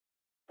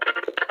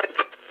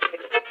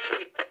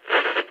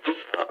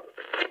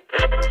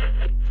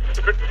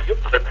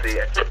Let's see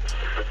it.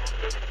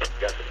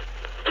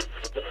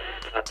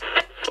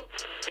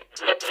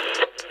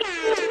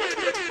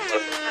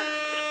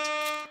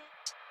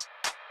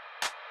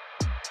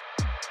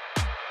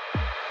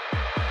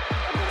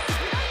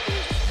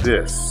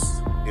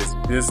 This is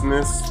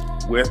business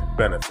with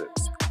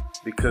benefits,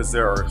 because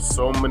there are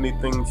so many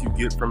things you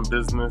get from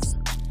business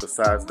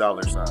besides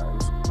dollar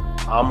signs.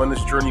 I'm on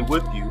this journey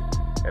with you,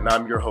 and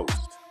I'm your host,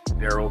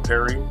 Daryl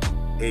Perry,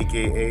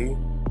 aka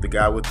the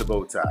guy with the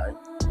bow tie.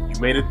 You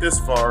made it this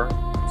far,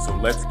 so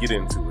let's get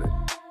into it.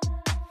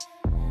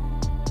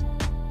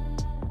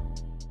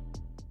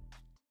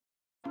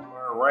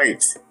 All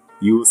right.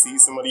 You will see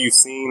somebody you've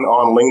seen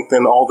on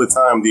LinkedIn all the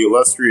time. The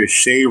illustrious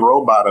Shay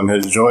Rowbottom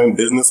has joined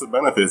Business with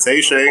Benefits.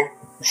 Hey, Shay.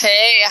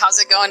 Hey, how's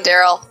it going,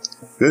 Daryl?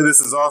 Good. This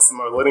is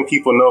awesome. I'm letting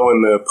people know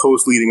in the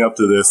post leading up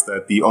to this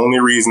that the only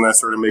reason I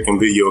started making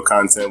video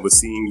content was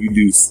seeing you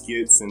do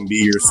skits and be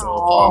yourself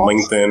on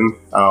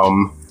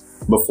LinkedIn.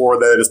 Before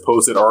that, I just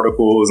posted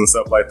articles and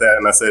stuff like that.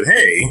 And I said,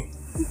 hey,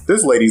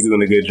 this lady's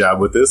doing a good job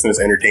with this and it's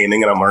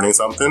entertaining and I'm learning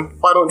something.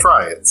 Why don't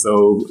try it?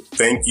 So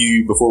thank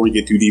you, before we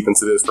get too deep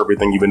into this, for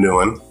everything you've been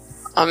doing.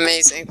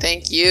 Amazing.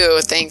 Thank you.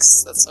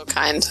 Thanks. That's so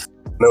kind.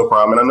 No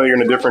problem. And I know you're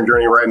in a different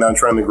journey right now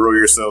trying to grow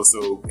yourself.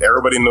 So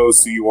everybody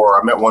knows who you are.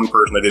 I met one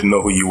person that didn't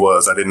know who you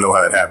was. I didn't know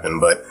how it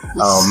happened. But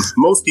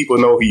most people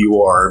know who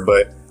you are.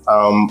 But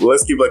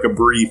let's give like a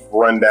brief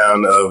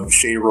rundown of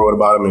Shay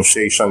Rowbottom and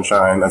Shay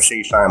Sunshine, of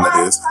Shay Shine,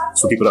 that is,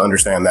 so people to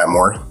understand that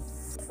more.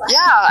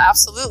 Yeah,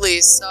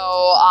 absolutely. So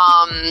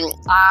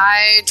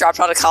I dropped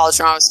out of college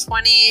when I was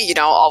 20,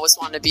 always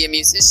wanted to be a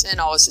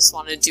musician, always just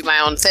wanted to do my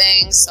own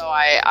thing. So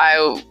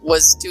I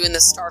was doing the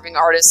starving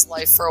artist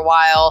life for a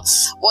while,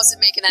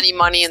 wasn't making any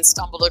money, and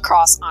stumbled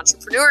across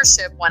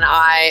entrepreneurship when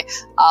I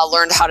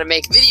learned how to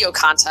make video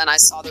content. I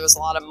saw there was a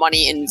lot of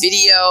money in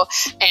video,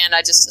 and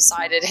I just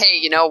decided, hey,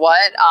 you know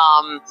what?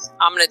 I'm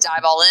going to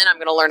dive all in. I'm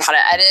going to learn how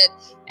to edit.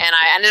 And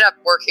I ended up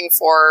working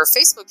for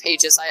Facebook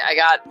pages. I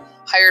got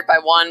hired by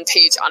one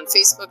page on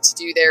Facebook to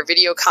do their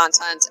video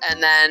content.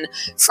 And then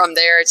from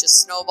there, it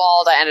just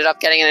snowballed. I ended up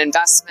getting an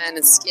investment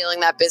and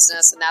scaling that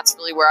business. And that's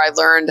really where I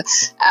learned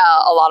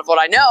a lot of what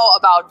I know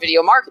about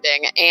video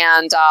marketing.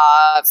 And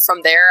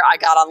from there, I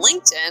got on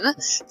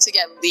LinkedIn to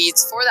get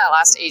leads for that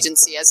last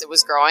agency as it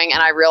was growing.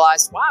 And I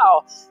realized,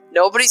 wow,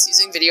 nobody's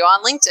using video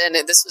on LinkedIn.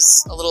 This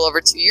was a little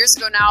over 2 years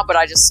ago now, but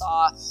I just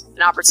saw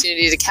an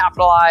opportunity to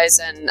capitalize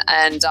and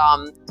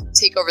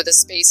take over the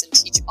space and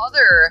teach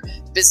other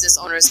business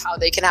owners how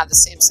they can have the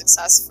same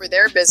success for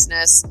their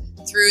business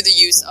through the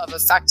use of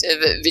effective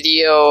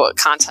video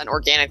content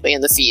organically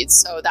in the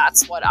feeds. So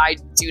that's what I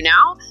do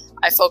now.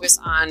 I focus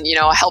on,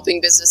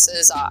 helping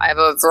businesses. I have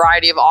a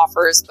variety of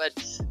offers, but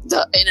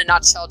in a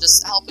nutshell,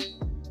 just helping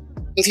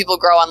people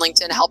grow on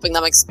LinkedIn, helping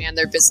them expand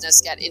their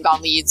business, get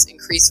inbound leads,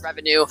 increase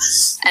revenue.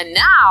 And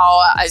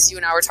now, as you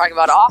and I were talking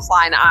about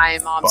offline,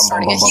 I'm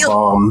starting a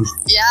healing.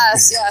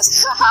 Yes.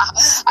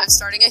 I'm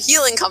starting a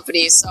healing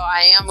company. So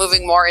I am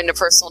moving more into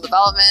personal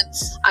development.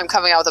 I'm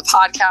coming out with a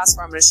podcast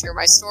where I'm going to share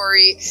my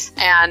story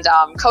and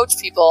coach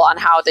people on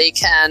how they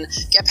can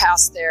get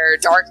past their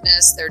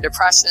darkness, their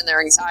depression,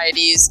 their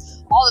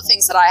anxieties, all the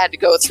things that I had to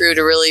go through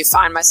to really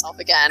find myself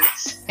again.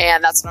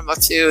 And that's what I'm up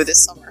to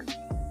this summer.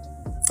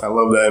 I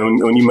love that.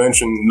 When you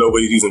mentioned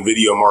nobody's using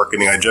video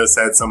marketing, I just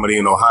had somebody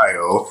in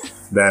Ohio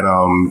that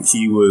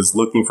he was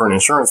looking for an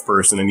insurance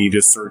person and he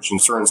just searched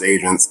insurance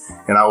agents,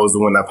 and I was the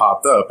one that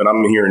popped up, and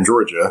I'm here in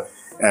Georgia,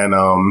 and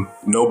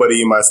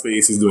nobody in my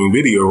space is doing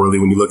video really.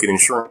 When you look at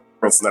insurance,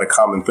 it's not a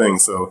common thing.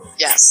 So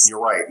yes, you're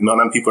right. None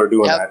of people are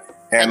doing that.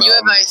 And you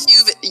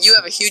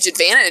have a huge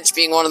advantage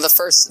being one of the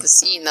first to the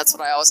scene. That's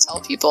what I always tell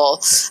people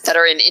that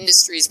are in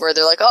industries where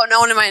they're like, oh, no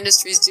one in my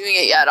industry is doing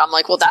it yet. I'm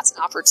like, well, that's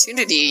an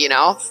opportunity,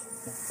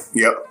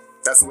 Yep.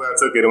 That's the way I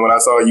took it. And when I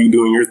saw you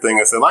doing your thing,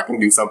 I said, I can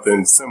do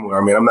something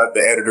similar. I mean, I'm not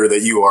the editor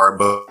that you are,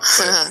 but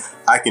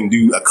I can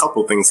do a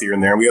couple things here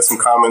and there. And we have some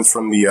comments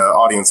from the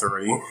audience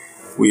already.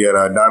 We had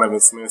Donovan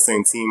Smith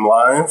saying Team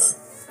Live.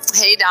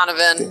 Hey,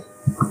 Donovan.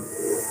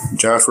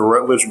 Joshua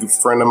Rutledge, a good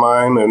friend of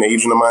mine, an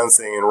agent of mine,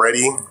 saying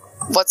ready.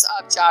 What's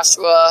up,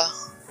 Joshua?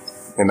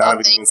 And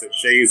Donovan even said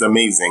Shay's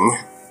amazing.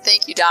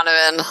 Thank you,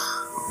 Donovan.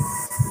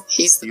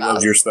 He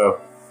loves your stuff.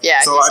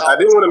 Yeah. So I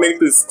didn't want to make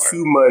this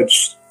too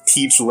much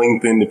teach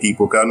LinkedIn to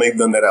people, because I know you've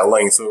done that at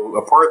length. So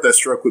a part that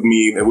struck with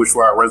me, and which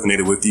why I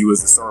resonated with you,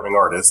 is the starving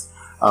artist.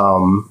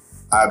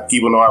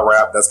 People know I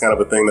rap. That's kind of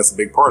a thing that's a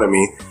big part of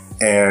me.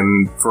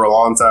 And for a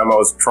long time, I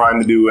was trying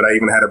to do it. I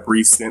even had a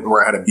brief stint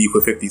where I had a beef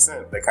with 50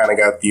 Cent that kind of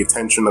got the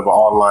attention of an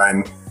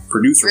online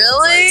producer.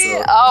 Really?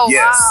 So, oh,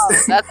 yes. Wow.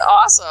 That's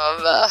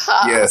awesome.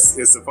 Yes.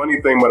 It's a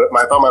funny thing, but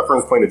I thought my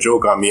friends playing a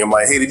joke on me. I'm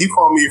like, hey, did you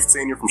call me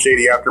saying you're from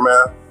Shady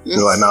Aftermath? They're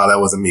like, nah, that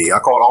wasn't me. I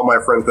called all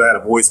my friends that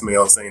had a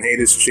voicemail saying, hey,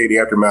 this is Shady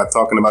Aftermath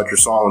talking about your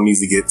song needs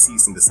to get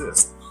cease and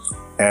desist.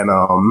 And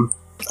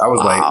I was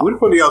like, what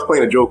if one of y'all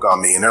playing a joke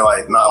on me? And they're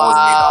like, nah, it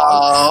wasn't me,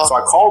 dog. So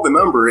I called the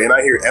number and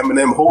I hear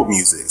Eminem hold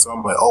music. So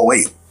I'm like, oh,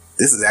 wait,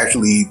 this is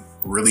actually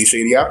really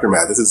Shady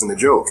Aftermath. This isn't a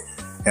joke.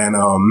 And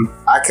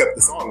I kept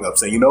the song up,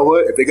 saying, you know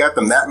what? If they got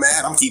them that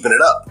mad, I'm keeping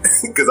it up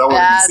because I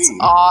want to be seen.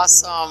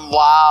 That's awesome!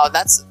 Wow,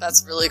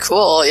 that's really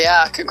cool.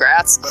 Yeah,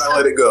 congrats. But I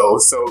let it go.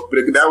 So, but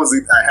I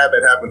had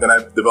that happen. Then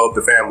I developed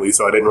a family,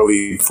 so I didn't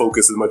really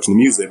focus as much on the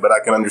music. But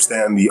I can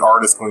understand the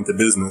artist going to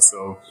business.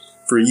 So,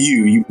 for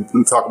you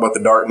talk about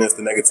the darkness,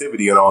 the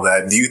negativity, and all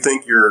that. Do you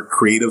think your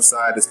creative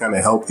side has kind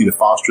of helped you to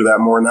foster that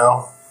more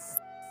now?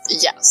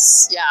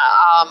 Yes. Yeah.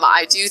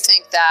 I do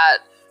think that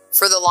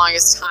for the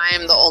longest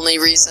time, the only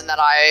reason that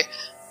I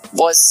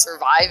was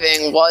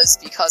surviving was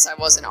because I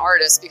was an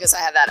artist, because I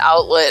had that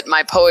outlet,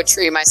 my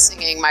poetry, my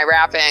singing, my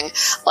rapping,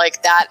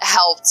 like that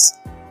helped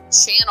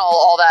channel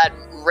all that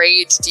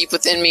rage deep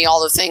within me,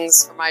 all the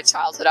things from my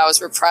childhood I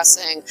was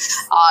repressing.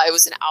 It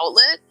was an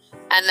outlet.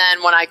 And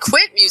then when I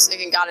quit music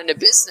and got into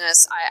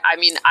business,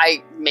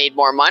 I made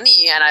more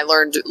money and I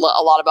learned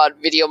a lot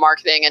about video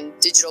marketing and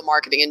digital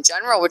marketing in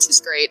general, which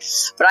is great.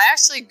 But I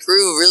actually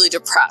grew really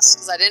depressed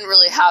because I didn't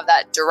really have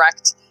that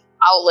direct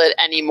outlet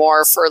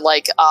anymore for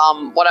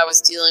what I was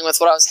dealing with,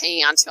 what I was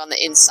hanging on to on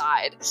the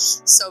inside.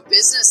 So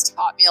business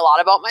taught me a lot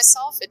about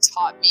myself. It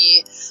taught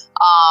me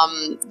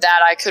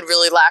that I could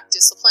really lack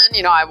discipline.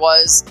 You know, I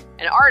was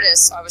an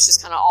artist, so I was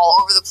just kind of all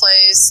over the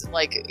place,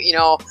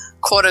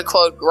 quote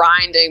unquote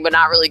grinding, but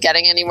not really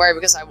getting anywhere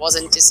because I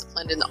wasn't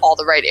disciplined in all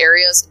the right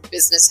areas, and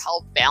business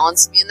helped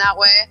balance me in that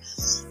way.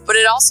 But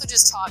it also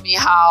just taught me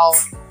how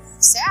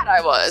sad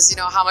I was,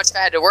 how much I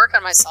had to work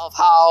on myself,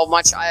 how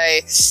much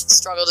I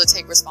struggled to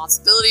take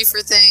responsibility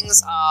for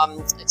things.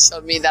 It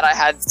showed me that I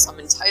had some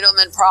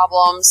entitlement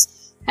problems.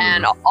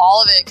 And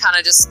all of it kind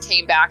of just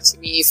came back to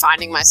me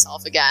finding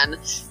myself again.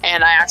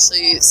 And I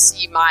actually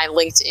see my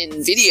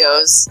LinkedIn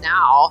videos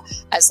now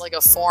as like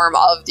a form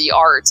of the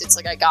art. It's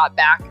like I got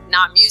back,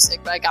 not music,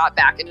 but I got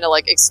back into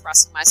like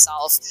expressing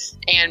myself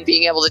and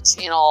being able to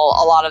channel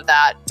a lot of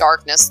that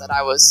darkness that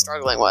I was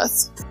struggling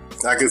with.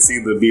 I could see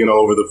the being all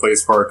over the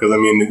place part because,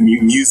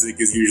 music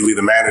is usually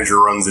the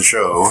manager runs the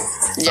show.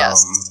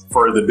 Yes.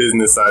 For the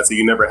business side, so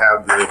you never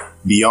have to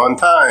be on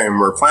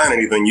time or plan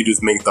anything. You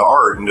just make the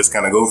art and just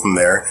kind of go from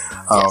there.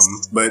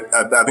 Yes. But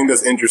I think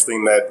that's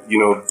interesting that,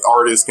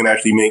 artists can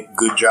actually make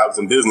good jobs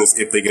in business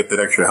if they get that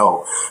extra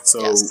help.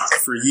 So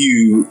for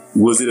you,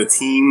 was it a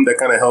team that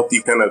kind of helped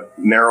you kind of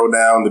narrow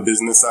down the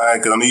business side?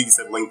 Because I know you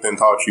said LinkedIn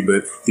taught you,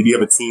 but did you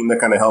have a team that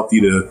kind of helped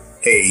you to,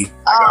 hey,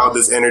 I got all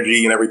this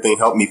energy and everything,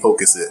 help me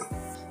focus it?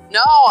 No,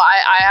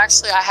 I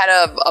had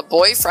a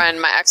boyfriend,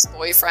 my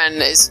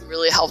ex-boyfriend who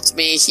really helped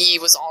me. He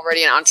was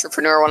already an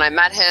entrepreneur when I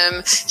met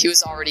him. He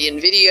was already in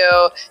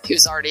video. He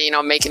was already,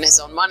 making his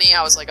own money.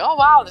 I was like, oh,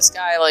 wow, this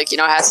guy,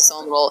 has his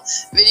own little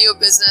video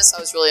business. I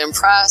was really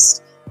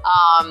impressed.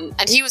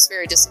 And he was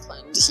very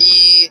disciplined.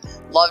 He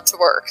loved to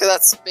work.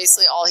 That's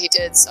basically all he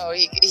did. So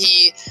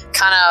he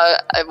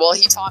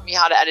taught me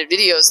how to edit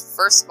videos,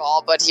 first of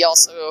all, but he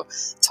also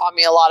taught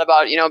me a lot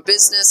about,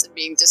 business and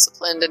being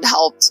disciplined and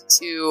helped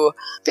to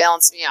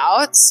balance me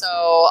out.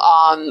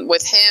 So,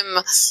 with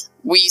him,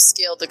 we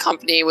scaled the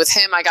company. With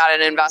him, I got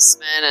an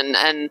investment, and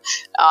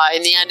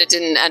in the end, it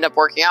didn't end up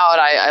working out.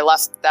 I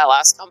left that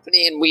last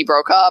company, and we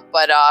broke up.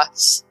 But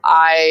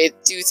I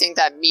do think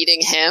that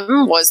meeting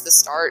him was the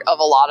start of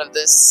a lot of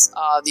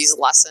these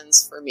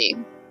lessons for me.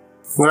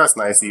 Well, that's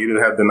nice. You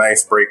did have the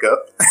nice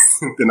breakup.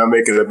 Did not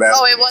make it a bad.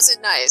 Oh, it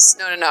wasn't nice.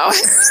 No.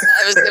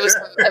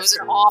 It was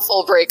an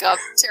awful breakup.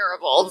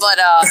 Terrible. But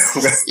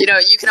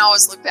you can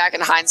always look back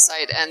in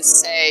hindsight and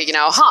say,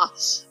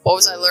 what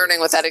was I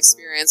learning with that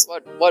experience?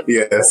 What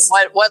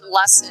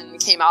lesson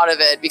came out of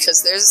it?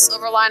 Because there's a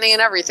silver lining in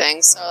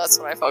everything. So that's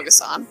what I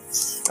focus on.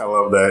 I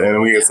love that.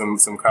 And we get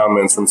some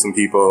comments from some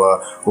people.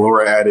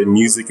 Laura added,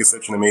 music is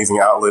such an amazing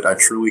outlet. I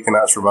truly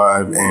cannot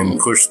survive and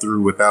push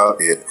through without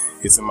it.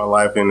 It's in my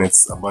life and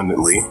it's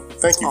abundantly.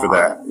 Thank you for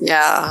that.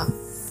 Yeah.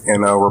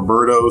 And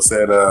Roberto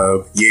said,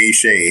 yay,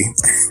 Shay.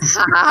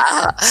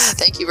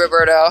 Thank you,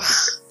 Roberto.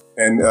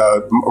 And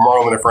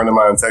Marlon, a friend of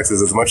mine in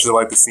Texas, as much as I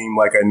like to seem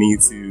like I need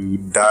to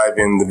dive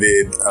in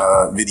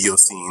the video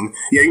scene.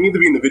 Yeah, you need to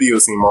be in the video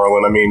scene,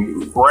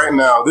 Marlon. Right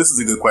now, this is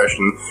a good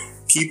question.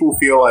 People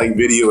feel like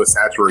video is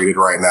saturated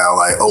right now.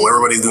 Like, oh,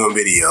 everybody's doing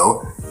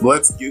video.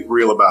 Let's get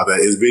real about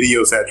that. Is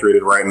video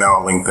saturated right now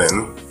on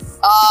LinkedIn?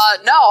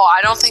 No, I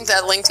don't think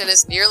that LinkedIn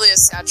is nearly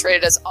as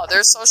saturated as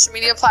other social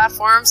media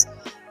platforms.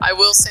 I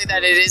will say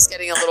that it is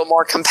getting a little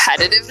more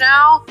competitive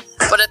now,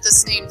 but at the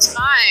same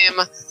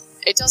time,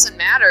 it doesn't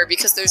matter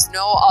because there's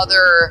no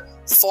other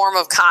form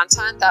of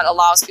content that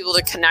allows people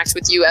to connect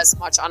with you as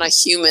much on a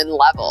human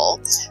level.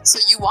 So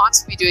you want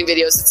to be doing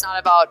videos. It's not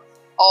about,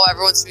 oh,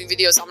 everyone's doing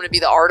videos, I'm going to be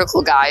the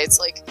article guy. It's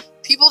like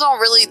people don't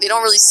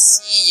really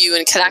see you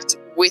and connect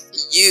with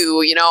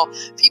you.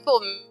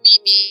 People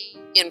meet me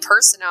in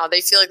person now. They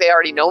feel like they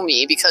already know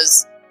me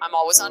because I'm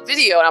always on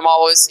video and I'm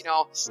always,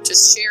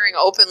 just sharing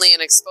openly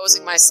and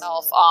exposing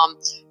myself.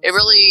 It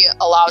really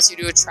allows you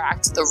to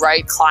attract the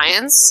right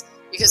clients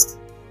because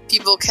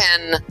people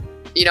can,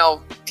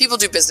 people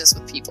do business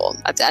with people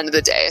at the end of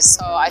the day.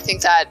 So I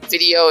think that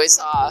video is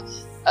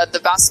the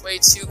best way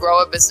to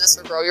grow a business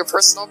or grow your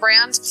personal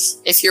brand.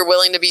 If you're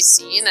willing to be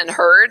seen and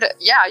heard,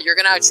 yeah, you're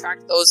going to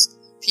attract those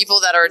people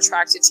that are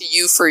attracted to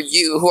you for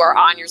you, who are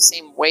on your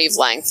same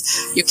wavelength.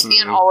 You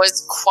can't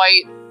always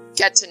quite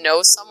get to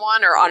know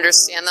someone or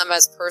understand them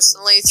as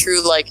personally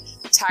through like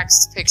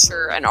text,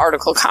 picture, and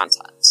article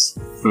content.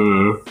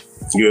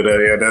 Good.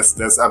 Yeah,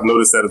 that's I've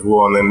noticed that as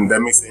well. And then that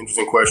makes an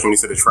interesting question when you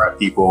said attract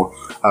people.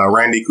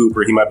 Randy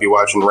Cooper, he might be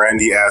watching.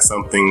 Randy asked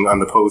something on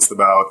the post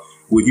about,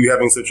 with you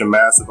having such a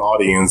massive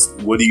audience,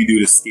 what do you do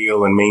to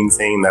scale and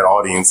maintain that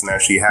audience and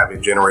actually have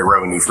it generate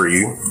revenue for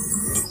you?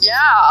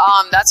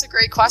 Yeah, that's a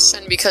great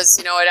question, because,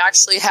 you know, it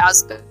actually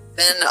has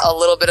been a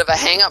little bit of a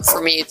hang up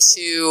for me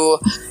to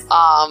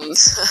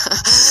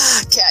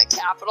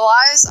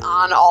capitalize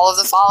on all of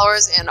the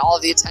followers and all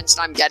of the attention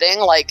I'm getting.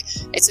 Like,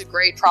 it's a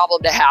great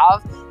problem to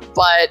have,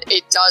 but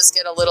it does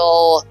get a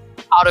little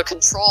out of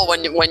control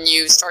when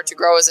you start to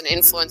grow as an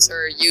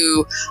influencer.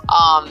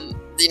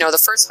 You know, the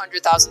first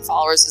 100,000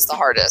 followers is the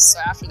hardest. So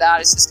after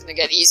that, it's just going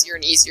to get easier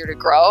and easier to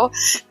grow.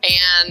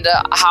 And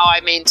how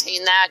I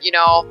maintain that, you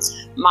know,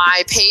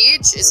 my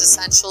page is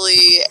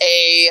essentially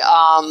a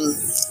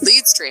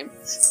lead stream.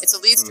 It's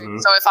a lead stream.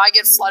 So if I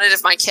get flooded,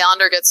 if my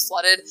calendar gets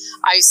flooded,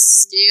 I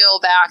scale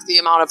back the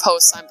amount of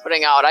posts I'm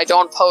putting out. I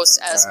don't post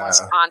as much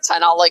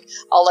content. I'll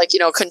you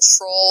know,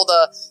 control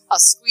I'll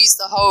squeeze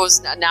the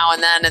hose now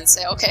and then and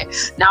say, okay,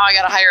 now I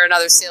got to hire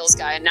another sales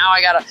guy. And now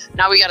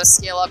we got to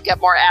scale up, get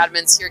more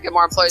admins here, get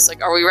more employees.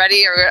 Like, are we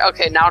ready?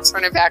 Okay, now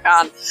turn it back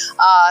on.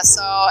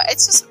 So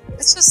it's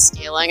just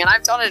scaling. And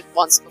I've done it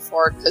once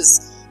before,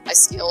 because I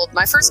scaled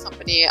my first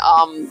company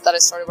that I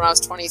started when I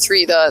was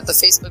 23, the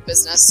Facebook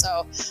business.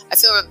 So I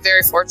feel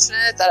very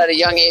fortunate that at a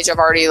young age I've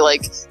already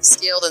like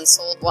scaled and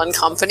sold one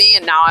company,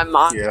 and now I'm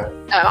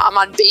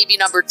on baby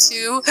number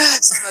 2.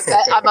 So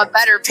I'm a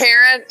better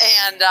parent,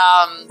 and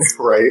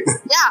right.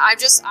 Yeah,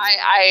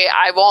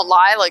 I won't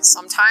lie. Like,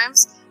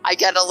 sometimes I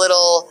get a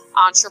little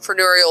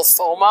entrepreneurial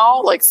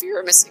FOMO, like fear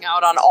of missing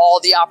out on all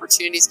the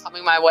opportunities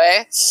coming my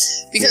way,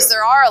 because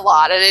there are a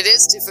lot, and it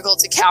is difficult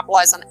to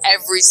capitalize on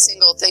every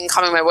single thing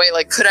coming my way.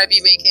 Like, could I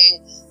be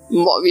making,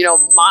 you know,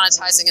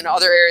 monetizing in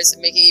other areas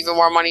and making even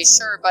more money?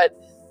 Sure, but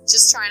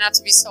just trying not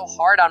to be so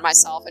hard on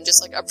myself and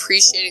just like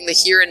appreciating the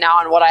here and now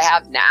and what I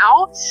have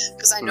now.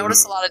 Because I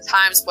notice a lot of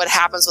times what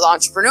happens with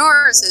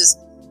entrepreneurs is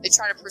they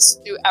try to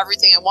pursue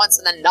everything at once,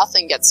 and then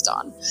nothing gets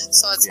done.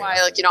 So that's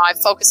why, like, you know, I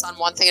focus on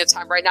one thing at a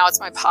time. Right now, it's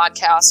my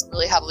podcast. I'm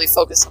really heavily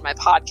focused on my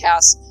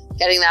podcast,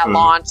 getting that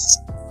launched.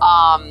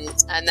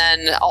 And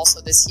then also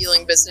this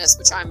healing business,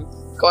 which I'm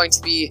going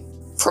to be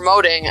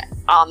promoting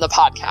on the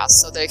podcast.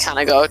 So they kind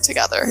of go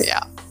together.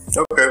 Yeah.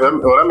 Okay.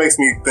 That makes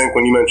me think,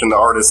 when you mentioned the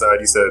artist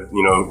side, you said,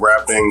 you know,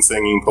 rapping,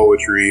 singing,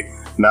 poetry,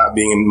 not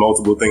being in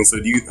multiple things. So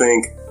do you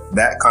think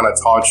that kind of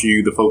taught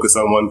you to focus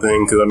on one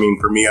thing? Because, I mean,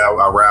 for me,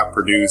 I rap,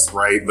 produce,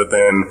 right? But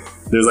then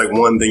there's like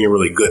one thing you're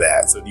really good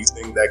at. So do you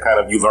think that kind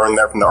of, you learned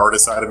that from the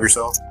artist side of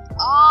yourself?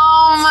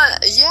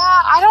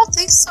 Yeah, I don't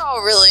think so,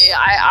 really.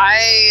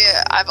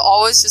 I've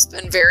always just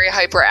been very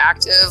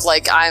hyperactive.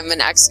 Like, I'm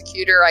an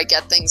executor. I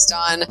get things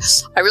done.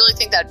 I really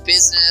think that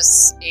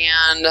business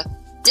and,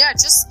 yeah,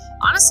 just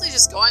honestly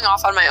just going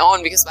off on my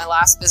own, because my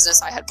last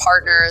business, I had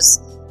partners.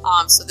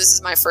 So this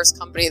is my first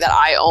company that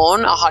I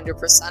own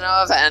 100%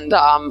 of, and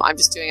I'm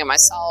just doing it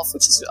myself,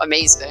 which is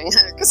amazing,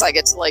 because I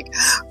get to like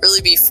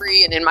really be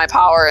free and in my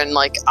power, and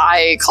like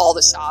I call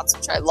the shots,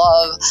 which I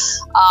love.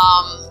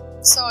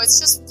 So it's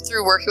just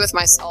through working with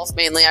myself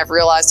mainly, I've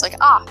realized like,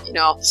 you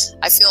know,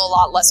 I feel a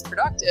lot less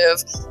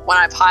productive when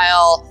I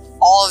pile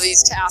all of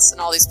these tasks and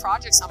all these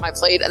projects on my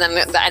plate, and then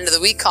the end of the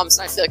week comes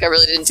and I feel like I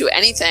really didn't do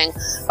anything.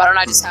 Why don't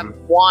I just have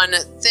one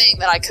thing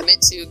that I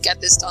commit to,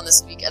 get this done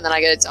this week, and then I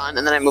get it done,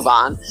 and then I move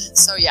on.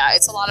 So yeah,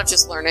 it's a lot of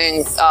just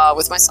learning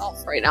with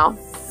myself right now.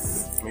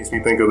 Makes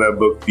me think of that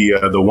book,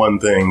 The One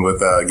Thing,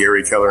 with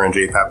Gary Keller and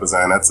Jay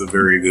Papasan. That's a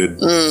very good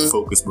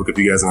focus book if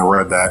you guys haven't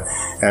read that.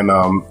 And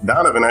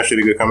Donovan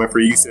actually had a good comment for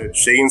you. You said,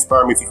 Shay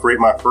inspired me to create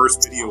my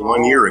first video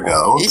 1 year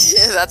ago.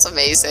 Yeah, that's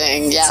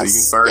amazing. Yes. So you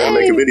inspired me to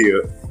make a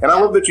video. And I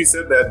love that you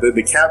said that,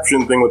 the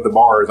caption thing with the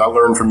bars, I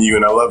learned from you.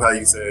 And I love how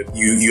you said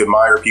you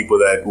admire people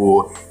that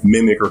will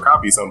mimic or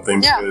copy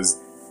something,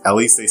 because at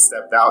least they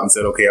stepped out and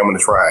said, okay, I'm going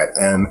to try it.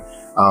 And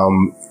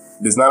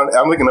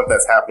I'm looking up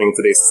that's happening in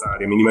today's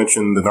society. I mean, you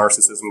mentioned the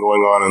narcissism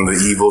going on and the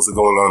evils that are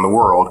going on in the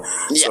world.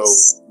 Yes. So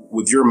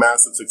with your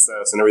massive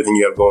success and everything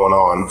you have going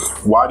on,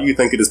 why do you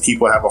think it is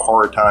people have a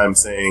hard time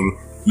saying,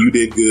 you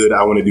did good,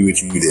 I want to do what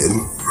you did?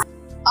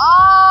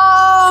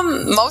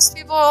 Most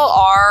people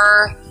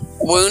are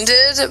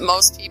wounded.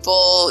 Most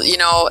people, you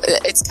know,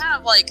 it's kind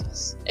of like,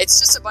 it's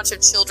just a bunch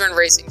of children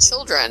raising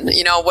children.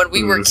 You know, when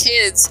we were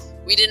kids,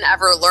 we didn't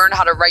ever learn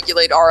how to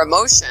regulate our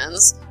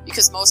emotions,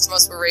 because most of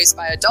us were raised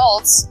by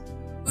adults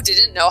who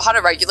didn't know how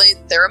to regulate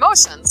their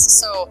emotions.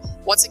 So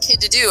what's a kid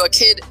to do? A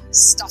kid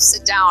stuffs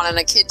it down, and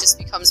a kid just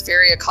becomes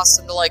very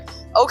accustomed to like,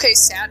 okay,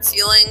 sad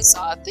feelings,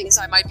 things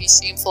I might be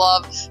shameful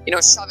of, you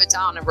know, shove it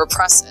down and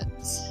repress it.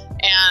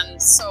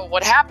 And so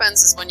what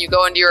happens is when you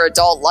go into your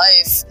adult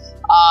life,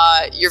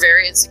 you're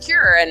very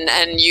insecure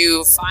and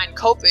you find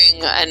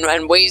coping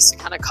and ways to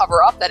kind of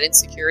cover up that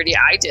insecurity.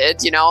 I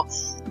did, you know,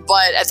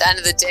 but at the end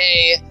of the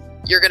day,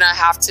 you're going to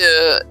have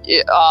to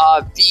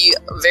be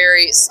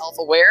very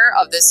self-aware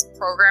of this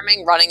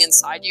programming running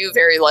inside you.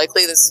 Very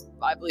likely this,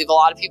 I believe a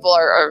lot of people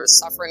are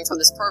suffering from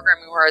this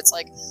programming where it's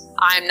like,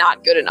 I'm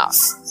not good enough.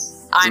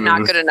 I'm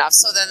not good enough.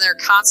 So then they're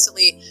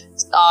constantly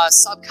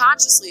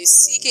subconsciously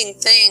seeking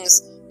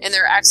things in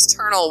their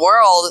external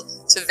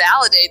world to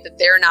validate that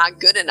they're not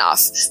good enough.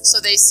 So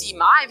they see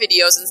my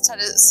videos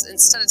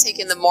instead of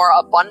taking the more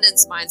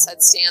abundance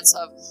mindset stance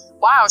of,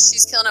 wow,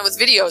 she's killing it with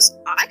videos.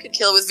 I could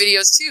kill it with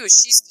videos too.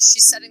 She's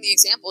setting the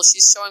example.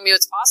 She's showing me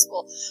what's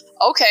possible.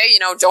 Okay, you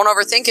know, don't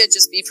overthink it.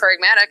 Just be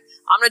pragmatic.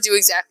 I'm going to do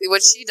exactly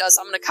what she does.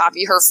 I'm going to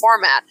copy her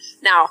format.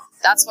 Now,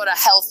 that's what a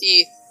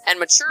healthy and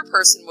mature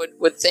person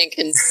would think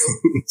and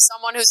do.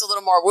 Someone who's a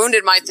little more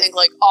wounded might think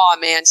like, oh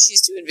man,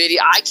 she's doing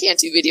video. I can't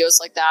do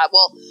videos like that.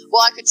 Well,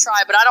 I could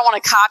try, but I don't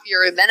want to copy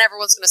her. And then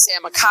everyone's going to say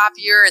I'm a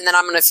copier, and then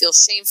I'm going to feel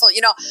shameful.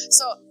 You know,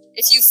 so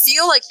if you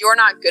feel like you're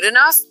not good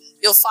enough,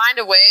 you'll find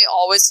a way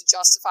always to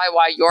justify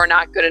why you're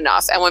not good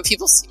enough. And when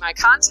people see my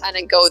content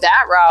and go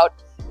that route,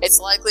 it's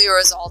likely a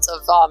result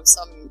of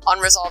some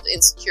unresolved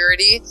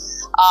insecurity.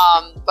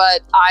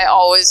 But I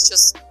always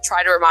just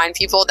try to remind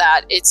people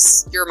that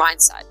it's your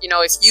mindset. You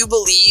know, if you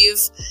believe,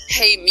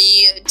 hey,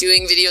 me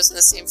doing videos in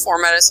the same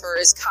format as her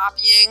is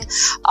copying,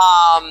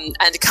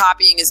 and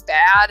copying is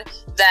bad,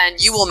 then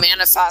you will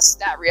manifest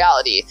that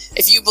reality.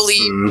 If you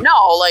believe,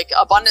 no, like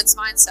abundance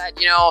mindset,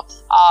 you know,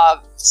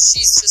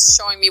 she's just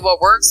showing me what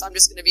works, I'm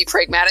just going to be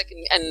pragmatic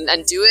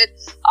and do it,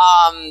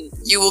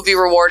 you will be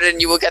rewarded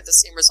and you will get the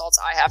same results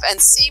I have.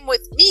 And same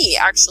with me,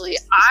 actually.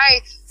 I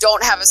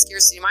don't have a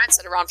scarcity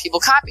mindset around people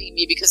copying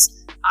me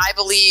because I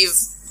believe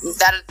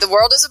that the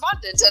world is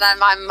abundant, and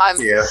I'm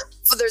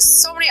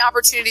there's so many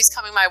opportunities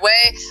coming my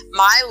way.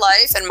 My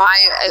life and my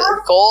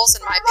goals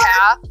and my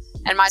path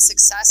and my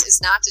success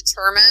is not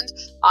determined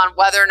on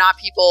whether or not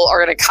people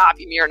are going to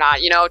copy me or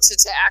not. You know,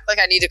 to act like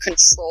I need to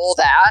control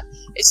that,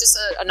 it's just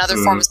another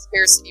form of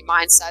scarcity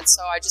mindset.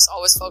 So I just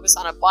always focus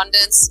on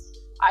abundance.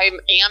 I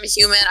am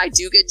human. I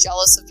do get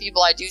jealous of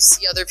people. I do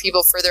see other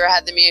people further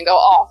ahead than me and go,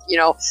 oh, you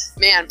know,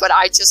 man, but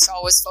I just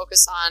always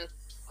focus on,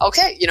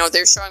 okay, you know,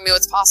 they're showing me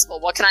what's possible.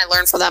 What can I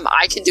learn from them?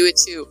 I can do it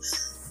too.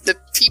 The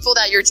people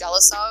that you're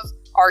jealous of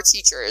are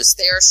teachers.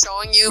 They are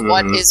showing you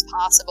what is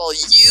possible.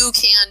 You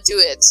can do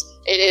it.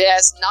 It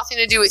has nothing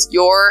to do with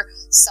your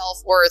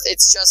self-worth.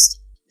 It's just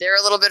they're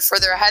a little bit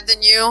further ahead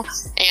than you,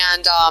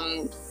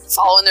 and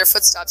follow in their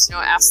footsteps. You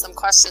know, ask them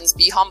questions.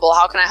 Be humble.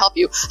 How can I help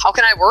you? How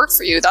can I work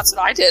for you? That's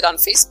what I did on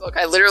Facebook.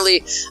 I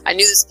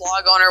knew this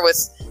blog owner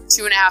with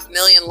 2.5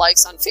 million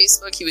likes on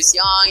Facebook. He was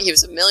young. He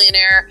was a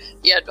millionaire.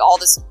 He had all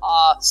this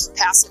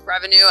passive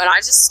revenue, and I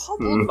just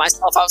humbled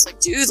myself. I was like,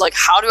 dude, like,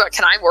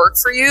 can I work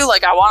for you?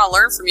 Like, I want to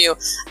learn from you.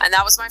 And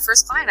that was my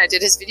first client. I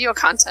did his video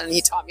content, and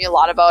he taught me a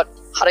lot about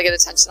how to get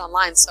attention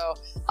online. So,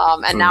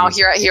 and now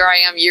here I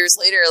am years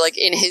later, like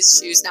in his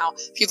shoes. Now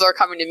people are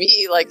coming to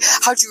me like,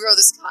 how'd you grow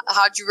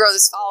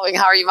this following?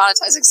 How are you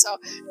monetizing? So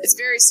it's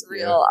very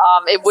surreal.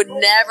 It would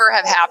never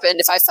have happened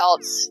if I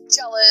felt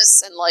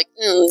jealous and like,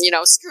 you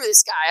know, screw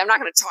this guy. I'm not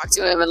going to talk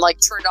to him, and like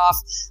turned off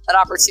that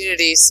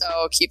opportunity.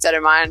 So keep that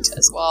in mind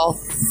as well.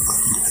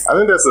 I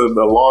think that's a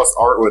lost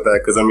art with that,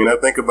 because I mean, I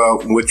think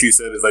about what you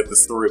said is like the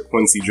story of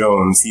Quincy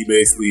Jones. He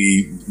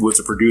basically was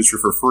a producer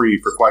for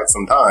free for quite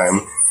some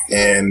time,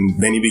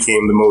 and then he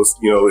became the most,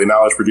 you know,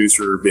 acknowledged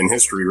producer in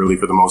history, really,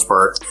 for the most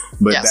part.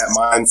 But that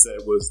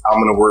mindset was, I'm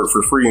going to work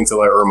for free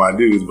until I earn my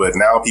dues. But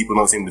now people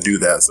don't seem to do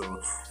that.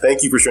 So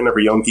thank you for sharing that for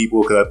young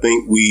people, because I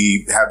think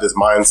we have this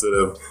mindset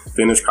of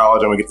finish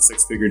college, I'm going to get the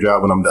 6-figure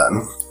job when I'm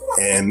done.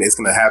 And it's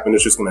going to happen.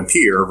 It's just going to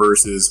appear,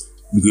 versus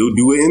go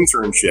do an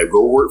internship,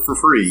 go work for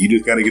free. You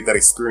just got to get that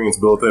experience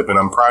built up. And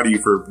I'm proud of you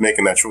for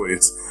making that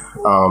choice.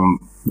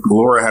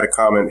 Laura had a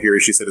comment here.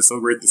 She said, it's so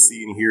great to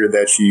see and hear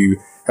that you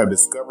have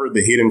discovered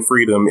the hidden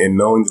freedom in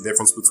knowing the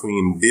difference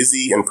between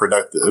busy and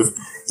productive.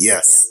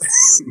 Yes.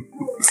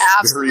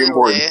 Absolutely. Very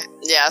important.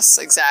 Yes,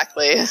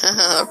 exactly.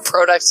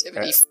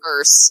 Productivity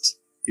first.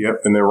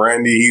 Yep. And then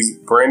Randy's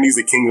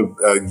the king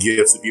of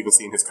gifts. If you've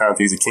seen his content,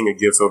 he's the king of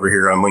gifts over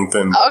here on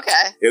LinkedIn.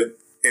 Okay.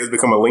 It has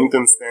become a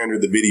LinkedIn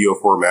standard, the video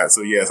format.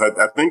 So yes,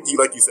 I think you,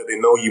 like you said, they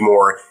know you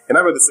more. And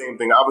I've had the same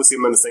thing. Obviously,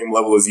 I'm on the same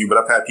level as you, but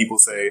I've had people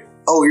say,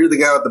 "Oh, you're the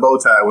guy with the bow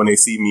tie," when they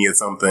see me at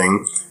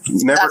something.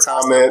 Never That's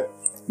comment,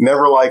 awesome.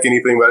 Never like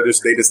anything, but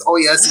they just, "Oh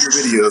yeah, I see your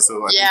video."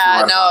 So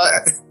Yeah,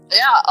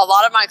 a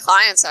lot of my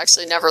clients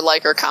actually never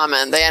like or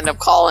comment. They end up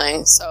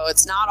calling. So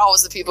it's not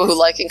always the people who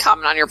like and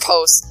comment on your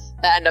posts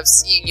that end up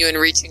seeing you and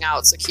reaching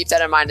out. So keep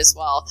that in mind as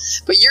well.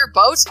 But your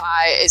bow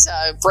tie is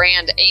a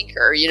brand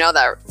anchor. You know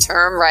that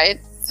term, right?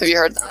 Have you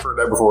heard that? I've heard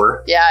that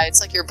before. Yeah, it's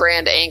like your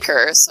brand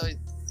anchor. So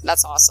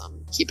that's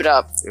awesome. Keep it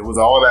up. It was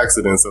all an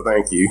accident, so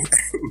thank you.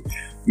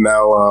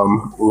 Now,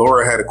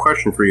 Laura had a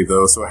question for you,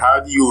 though. So how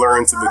do you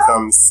learn to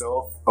become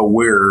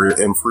self-aware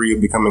and free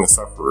of becoming a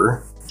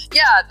sufferer?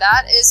 Yeah,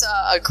 that is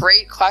a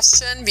great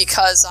question,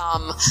 because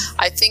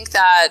I think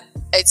that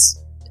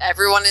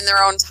everyone in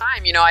their own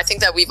time. You know, I think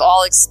that we've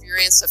all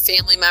experienced a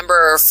family member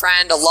or a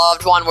friend, a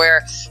loved one,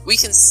 where we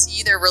can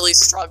see they're really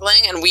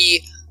struggling and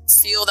we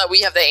feel that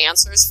we have the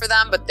answers for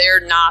them, but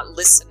they're not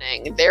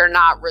listening. They're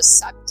not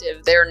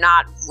receptive. They're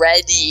not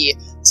ready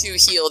to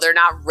heal. They're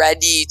not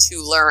ready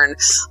to learn.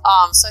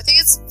 So I think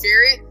it's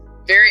very,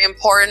 very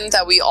important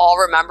that we all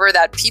remember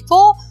that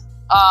people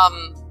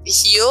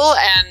heal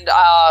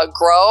and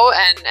grow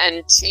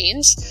and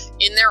change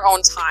in their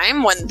own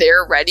time when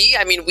they're ready.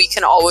 I mean, we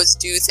can always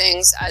do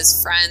things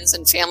as friends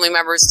and family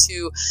members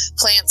to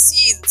plant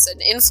seeds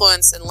and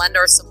influence and lend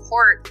our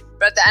support.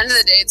 But at the end of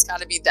the day, it's got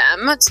to be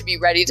them to be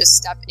ready to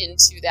step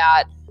into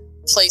that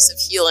place of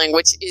healing,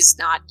 which is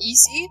not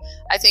easy.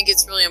 I think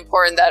it's really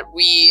important that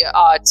we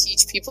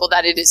teach people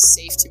that it is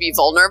safe to be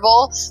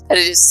vulnerable, that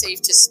it is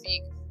safe to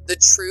speak the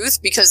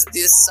truth, because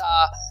this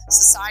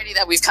society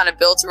that we've kind of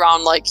built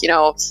around, like, you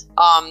know,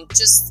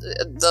 just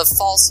the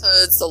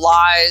falsehoods, the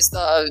lies,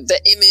 the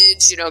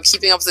image, you know,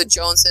 keeping up with the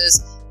Joneses,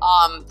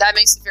 that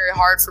makes it very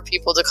hard for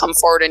people to come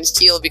forward and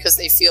heal, because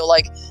they feel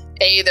like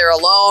A, they're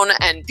alone,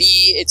 and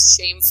B, it's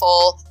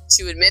shameful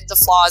to admit the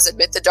flaws,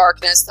 admit the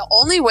darkness. The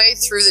only way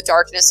through the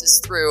darkness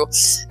is through.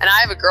 And I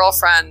have a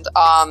girlfriend,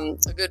 a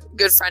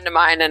good friend of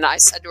mine, and I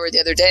said to her the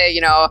other day,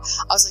 you know,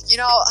 I was like, you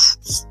know,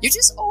 you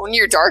just own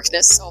your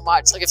darkness so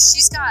much. Like, if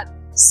she's got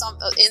some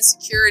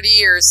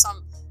insecurity or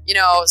some, you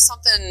know,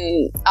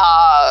 something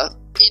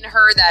in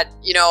her that,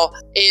 you know,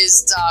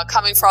 is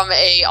coming from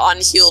a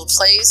unhealed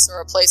place, or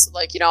a place of,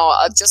 like, you know,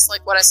 just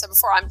like what I said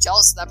before, I'm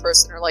jealous of that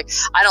person, or like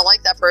I don't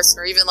like that person,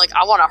 or even like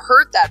I want to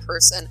hurt that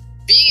person.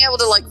 Being able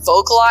to like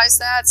vocalize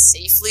that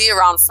safely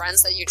around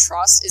friends that you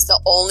trust is the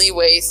only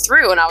way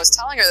through. And I was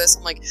telling her this,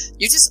 I'm like,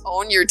 you just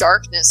own your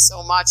darkness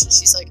so much. And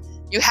she's like,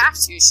 you have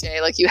to,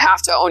 Shay, like, you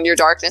have to own your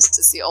darkness.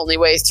 It's the only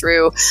way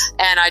through.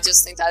 And I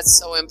just think that's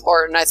so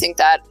important. I think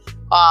that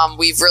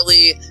we've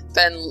really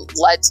been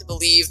led to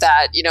believe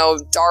that, you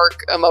know,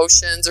 dark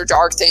emotions or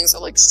dark things are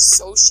like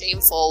so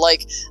shameful.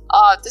 Like,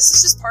 this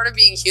is just part of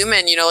being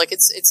human, you know, like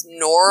it's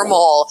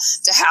normal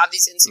to have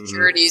these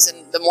insecurities.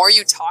 Mm-hmm. And the more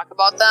you talk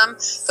about them,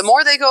 the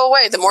more they go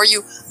away. The more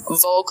you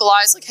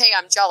vocalize, like, hey,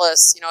 I'm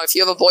jealous. You know, if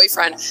you have a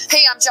boyfriend,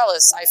 hey, I'm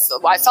jealous.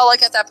 I felt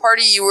like at that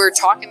party you were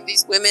talking to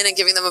these women and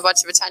giving them a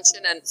bunch of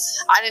attention, and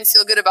I didn't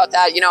feel good about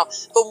that, you know.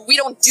 But we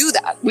don't do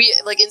that. We,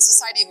 like, in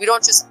society, we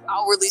don't just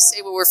outwardly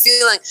say what we're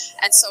feeling.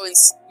 And so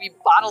we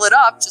bottle it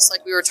up, just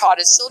like we were taught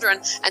as children.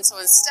 And so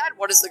instead,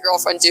 what does the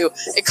girlfriend do?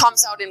 It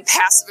comes out in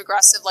passive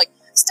aggressive, like,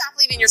 stop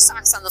leaving your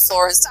socks on the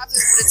floor, and stop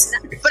this.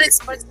 But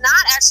it's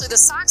not actually the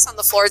socks on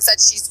the floor. It's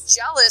that she's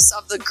jealous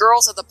of the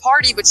girls at the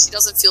party, but she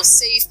doesn't feel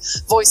safe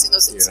voicing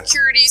those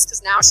insecurities,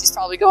 because now she's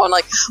probably going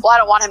like, well, I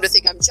don't want him to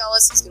think I'm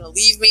jealous. He's going to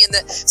leave me.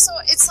 So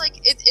it's like,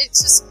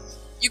 it's just,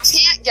 you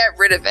can't get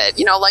rid of it.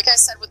 You know, like I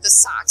said with the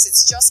socks,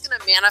 it's just going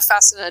to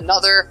manifest in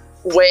another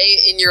way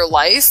in your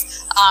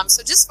life.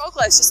 So just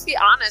vocalize, just be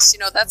honest. You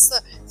know,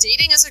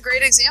 dating is a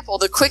great example.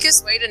 The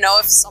quickest way to know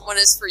if someone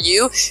is for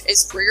you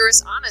is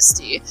rigorous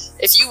honesty.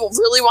 If you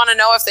really want to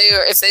know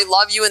if they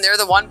love you and they're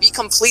the one, be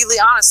completely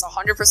honest,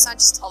 100%.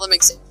 Just tell them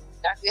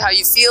exactly how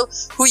you feel,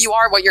 who you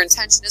are, what your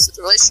intention is with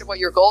the relationship, what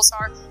your goals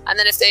are. And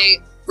then if they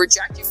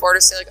reject you for it, or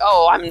say like,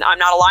 oh, I'm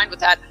not aligned with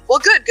that, well,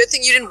 good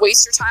thing you didn't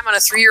waste your time on a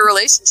 3-year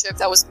relationship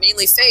that was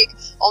mainly fake,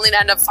 only to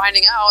end up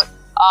finding out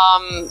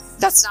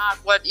that's not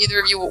what either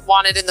of you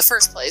wanted in the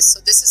first place. So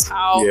this is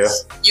how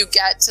you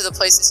get to the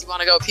places you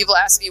want to go. People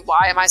ask me,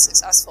 why am I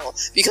successful?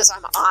 Because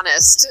I'm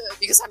honest,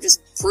 because I'm just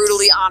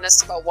brutally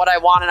honest about what I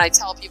want. And I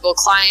tell people,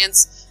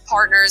 clients,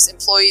 partners,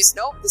 employees,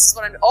 nope, this is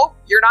what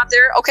you're not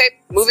there.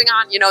 Okay, moving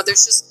on. You know,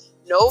 there's just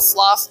no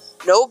fluff,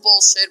 no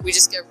bullshit. We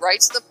just get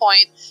right to the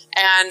point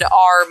and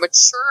are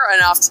mature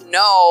enough to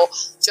know,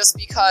 just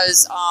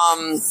because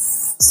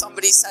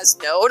somebody says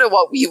no to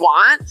what we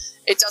want,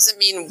 it doesn't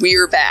mean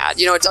we're bad.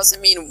 You know, it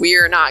doesn't mean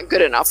we're not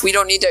good enough. We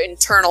don't need to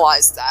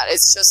internalize that.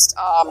 It's just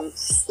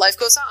life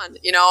goes on,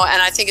 you know.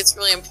 And I think it's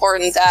really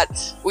important that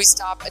we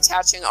stop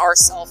attaching our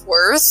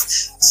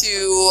self-worth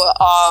to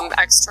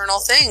external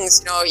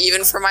things. You know,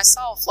 even for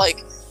myself,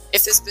 like,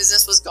 if this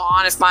business was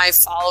gone, if my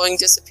following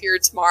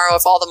disappeared tomorrow,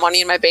 if all the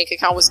money in my bank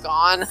account was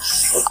gone,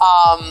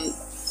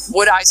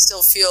 would I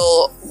still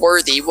feel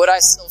worthy? Would I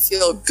still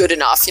feel good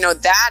enough? You know,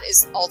 that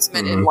is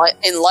ultimate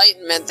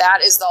enlightenment.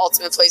 That is the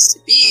ultimate place to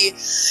be,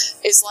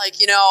 is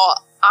like, you know,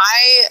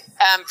 I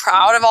am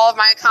proud of all of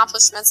my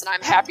accomplishments and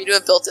I'm happy to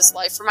have built this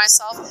life for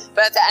myself.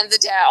 But at the end of the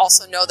day, I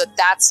also know that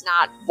that's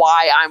not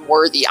why I'm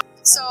worthy.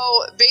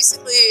 So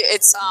basically,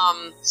 it's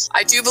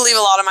I do believe a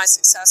lot of my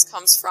success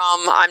comes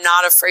from I'm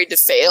not afraid to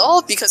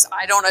fail, because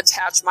I don't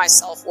attach my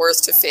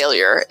self-worth to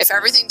failure. If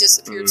everything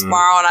disappeared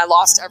tomorrow and I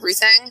lost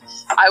everything,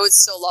 I would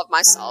still love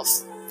myself.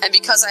 And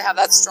because I have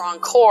that strong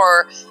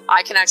core,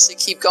 I can actually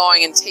keep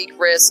going and take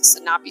risks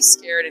and not be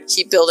scared and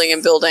keep building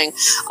and building.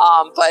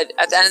 But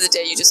at the end of the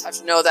day, you just have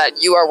to know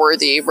that you are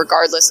worthy,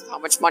 regardless of how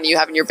much money you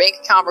have in your bank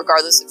account,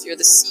 regardless if you're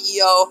the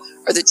CEO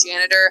or the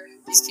janitor.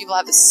 These people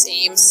have the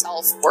same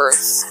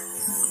self-worth.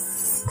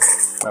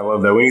 I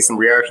love that. We need some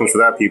reactions for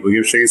that, people.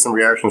 Give Shay some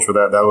reactions for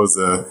that. That was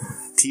a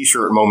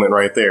T-shirt moment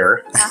right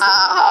there.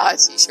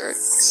 T-shirt.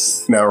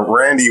 Now,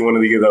 Randy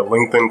wanted to get a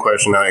LinkedIn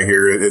question out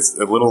here. It's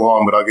a little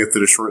long, but I'll get to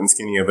the short and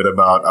skinny of it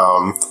about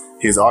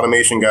his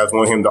automation guys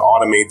want him to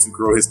automate to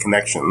grow his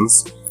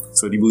connections.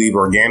 So do you believe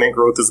organic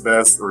growth is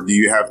best, or do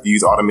you have to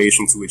use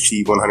automation to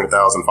achieve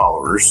 100,000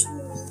 followers?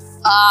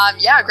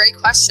 Yeah, great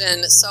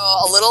question. So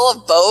a little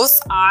of both.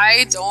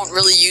 I don't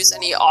really use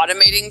any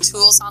automating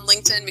tools on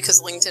LinkedIn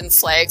because LinkedIn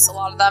flags a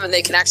lot of them and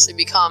they can actually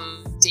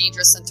become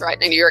dangerous and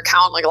threatening to your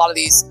account. Like a lot of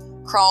these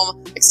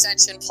Chrome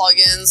extension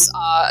plugins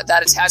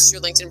that attach to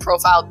your LinkedIn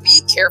profile,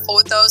 be careful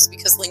with those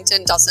because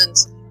LinkedIn doesn't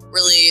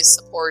really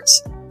support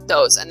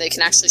those and they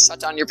can actually shut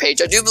down your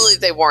page. I do believe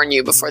they warn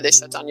you before they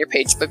shut down your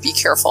page, but be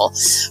careful.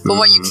 But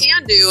what you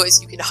can do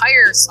is you can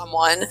hire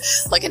someone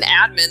like an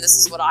admin. This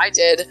is what I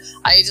did.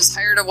 I just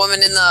hired a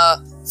woman in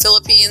the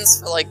Philippines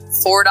for like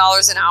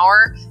 $4 an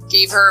hour,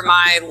 gave her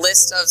my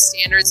list of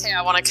standards. Hey,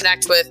 I want to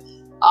connect with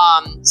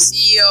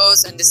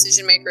CEOs and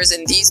decision makers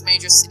in these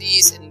major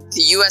cities in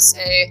the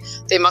USA.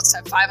 They must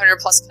have 500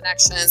 plus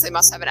connections. They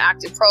must have an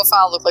active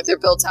profile, look like they're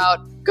built out.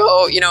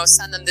 Go,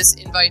 send them this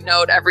invite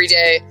note every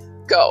day.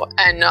 Go.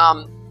 And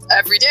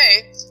every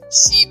day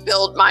she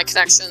built my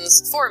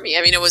connections for me.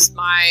 I mean, it was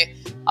my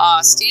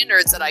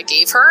standards that I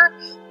gave her.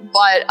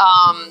 But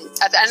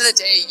at the end of the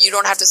day, you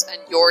don't have to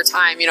spend your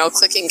time,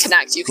 clicking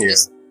connect. You can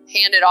just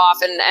hand it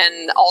off.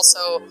 And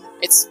also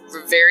it's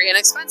very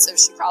inexpensive.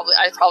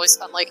 I probably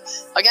spent like,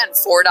 again,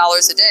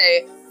 $4 a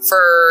day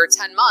for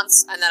 10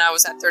 months. And then I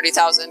was at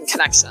 30,000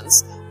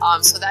 connections.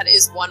 So that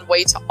is one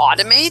way to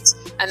automate.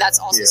 And that's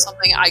also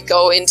something I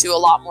go into a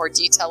lot more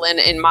detail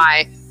in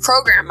my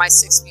program, my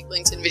 6-week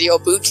LinkedIn video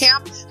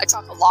bootcamp. I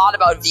talk a lot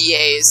about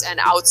VAs and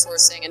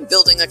outsourcing and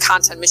building a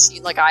content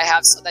machine like I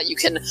have so that you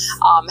can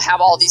have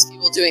all these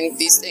people doing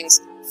these things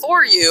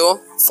for you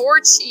for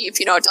cheap.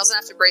 It doesn't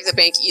have to break the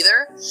bank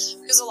either,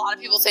 because a lot of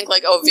people think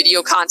like, oh,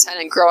 video content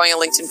and growing a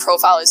LinkedIn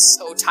profile is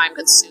so time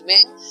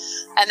consuming.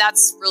 And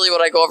that's really what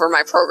I go over in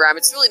my program.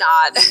 It's really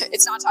not.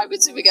 It's not time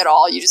consuming at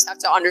all. You just have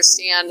to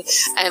understand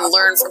and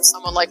learn from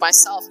someone like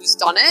myself who's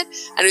done it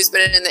and who's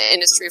been in the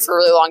industry for a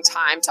really long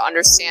time to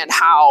understand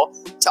how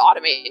to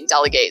automate and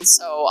delegate.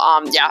 So,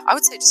 I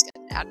would say just get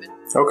an admin.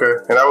 Okay.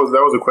 And that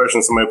was a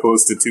question somebody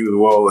posted too as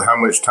well, how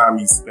much time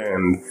you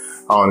spend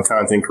on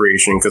content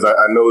creation, because I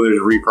know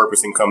there's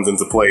repurposing comes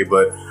into play,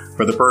 but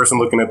for the person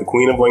looking at the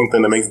queen of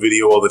LinkedIn that makes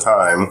video all the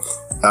time,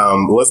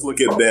 let's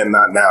look at then,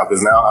 not now,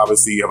 because now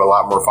obviously you have a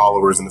lot more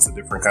followers and it's a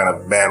different kind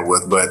of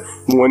bandwidth, but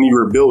when you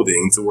were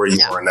building to where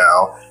you are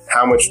now,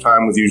 how much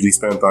time was usually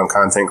spent on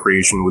content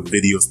creation with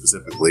video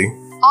specifically?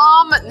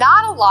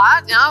 Not a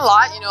lot.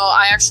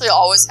 I actually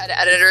always had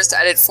editors to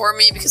edit for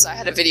me because I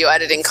had a video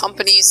editing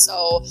company.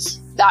 So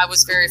I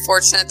was very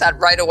fortunate that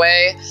right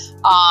away,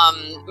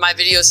 my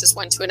videos just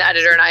went to an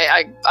editor and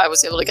I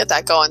was able to get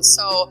that going.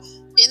 So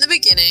in the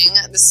beginning,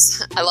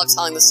 I love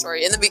telling this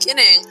story. In the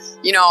beginning,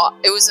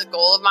 it was a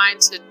goal of mine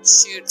to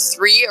shoot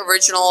 3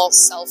 original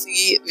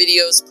selfie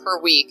videos per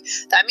week.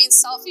 That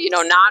means selfie,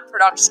 not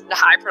production,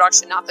 high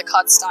production, not the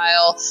cut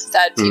style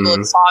that people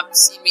have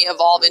seen me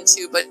evolve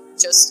into, but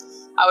just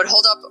I would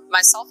hold up my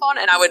cell phone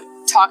and I would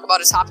talk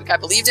about a topic I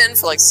believed in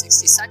for like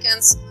 60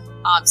 seconds.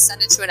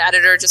 Send it to an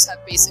editor, just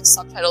have basic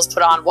subtitles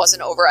put on,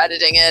 wasn't over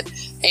editing it.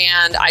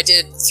 And I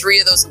did 3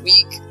 of those a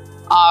week.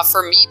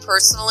 For me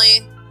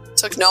personally,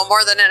 took no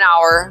more than an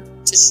hour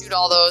to shoot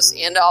all those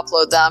and to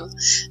upload them.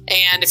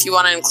 And if you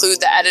want to include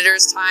the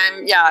editor's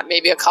time,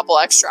 maybe a couple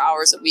extra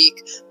hours a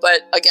week.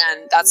 But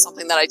again, that's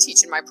something that I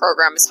teach in my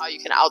program is how you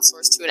can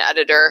outsource to an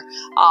editor.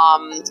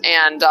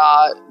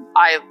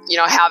 I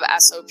have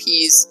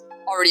SOPs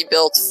already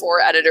built for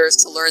editors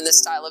to learn this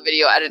style of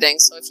video editing.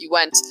 So if you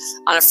went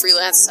on a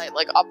freelance site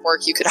like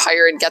Upwork, you could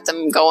hire and get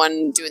them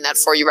going, doing that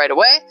for you right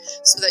away,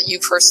 so that you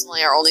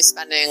personally are only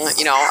spending, a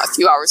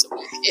few hours a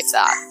week, if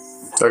that.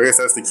 So I guess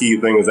that's the key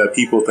thing, is that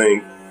people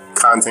think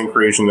content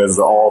creation is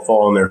all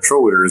fall on their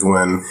shoulders,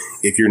 when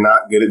if you're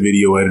not good at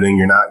video editing,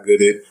 you're not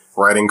good at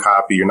writing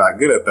copy, you're not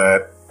good at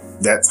that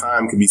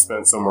time could be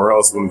spent somewhere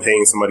else when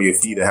paying somebody a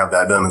fee to have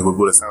that done, is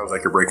what it sounds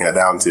like you're breaking it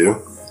down to.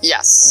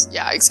 Yes.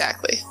 Yeah,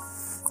 exactly.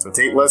 So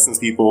take lessons,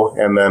 people.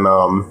 And then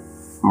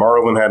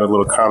Marlon had a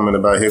little comment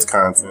about his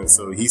content.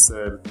 So he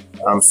said,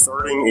 I'm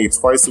starting a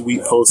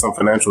twice-a-week post on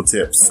financial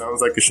tips.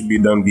 Sounds like it should be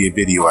done via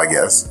video, I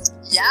guess.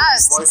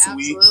 Yes, twice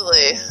absolutely. A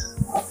week.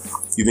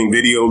 You think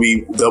video will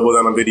be double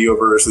down on video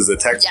versus a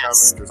text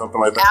comment or something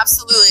like that?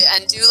 Absolutely.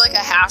 And do like a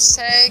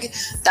hashtag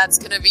that's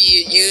going to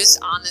be used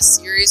on this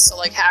series. So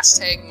like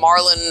hashtag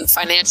Marlon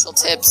Financial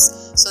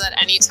Tips, so that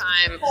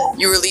anytime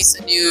you release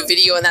a new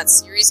video in that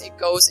series, it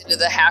goes into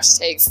the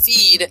hashtag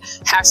feed,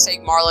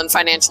 hashtag Marlon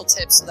Financial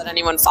Tips, so that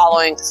anyone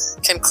following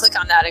can click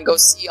on that and go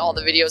see all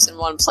the videos in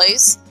one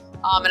place.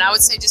 And I would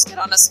say just get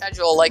on a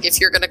schedule. Like if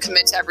you're going to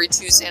commit to every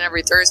Tuesday and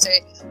every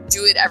Thursday,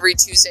 do it every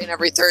Tuesday and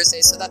every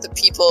Thursday, so that the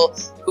people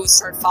who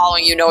start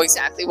following you know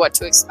exactly what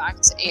to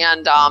expect.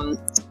 And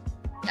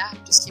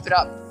just keep it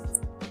up.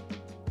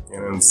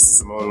 And then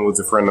Simone was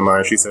a friend of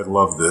mine. She said,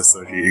 love this.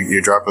 So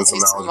you're dropping some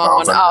knowledge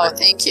bombs. Oh,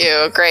 thank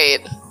you.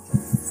 Great.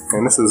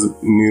 And this is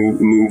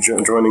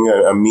joining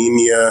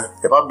Amina.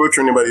 If I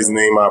butcher anybody's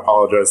name, I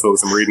apologize,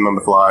 folks. I'm reading on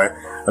the fly.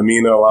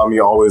 Amina, allow me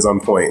always on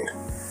point.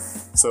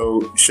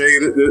 So, Shay,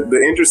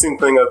 the interesting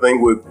thing I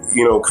think with,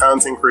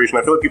 content creation,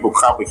 I feel like people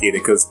complicate it,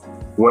 because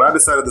when I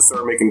decided to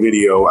start making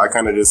video, I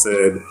kind of just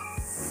said,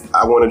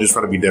 I want to just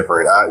try to be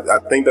different. I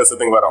think that's the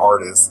thing about an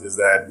artist, is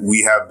that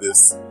we have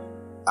this,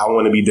 I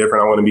want to be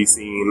different, I want to be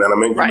seen. And I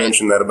meant to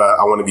mention that about,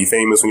 I want to be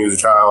famous when you was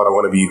a child, I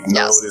want to be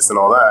noticed and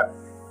all that.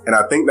 And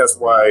I think that's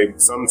why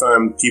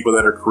sometimes people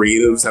that are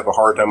creatives have a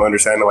hard time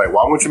understanding, like,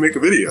 why won't you make a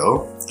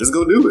video? Just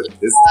go do it.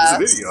 It's a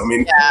video. I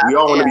mean, we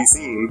all want to be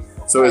seen.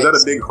 So is that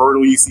a big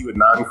hurdle you see with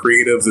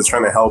non-creatives that's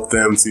trying to help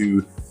them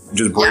to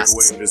just break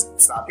away and just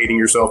stop hating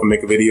yourself and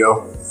make a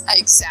video?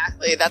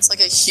 Exactly. That's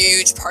like a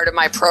huge part of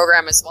my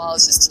program, as well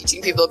as just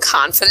teaching people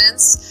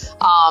confidence.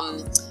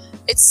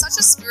 It's such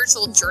a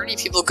spiritual journey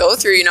people go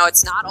through.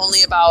 It's not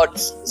only about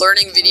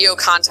learning video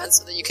content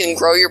so that you can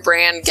grow your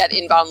brand, get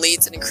inbound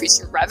leads, and increase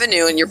your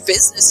revenue and your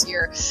business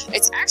here.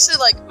 It's actually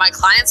like my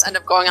clients end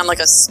up going on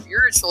like a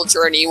spiritual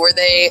journey where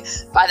they,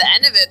 by the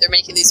end of it, they're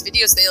making these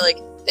videos.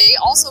 They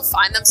also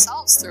find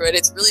themselves through it.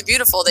 It's really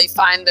beautiful. They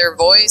find their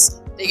voice.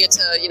 They get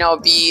to,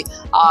 be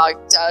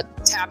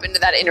tap into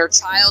that inner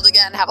child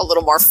again, have a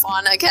little more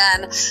fun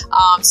again.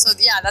 So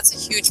yeah, that's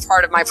a huge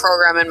part of my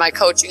program, and my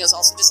coaching is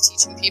also just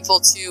teaching people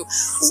to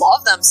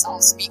love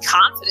themselves, be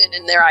confident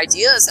in their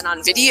ideas. And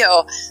on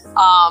video,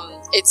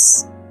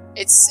 it's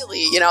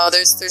silly,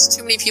 there's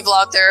too many people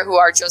out there who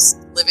are just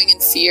living in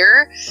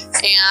fear,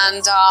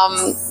 and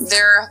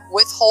they're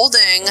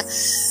withholding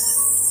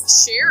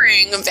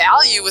sharing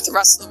value with the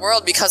rest of the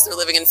world because they're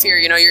living in fear.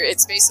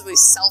 It's basically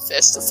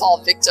selfish to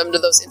fall victim to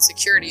those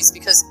insecurities,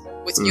 because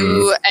with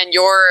you and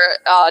your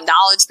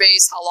knowledge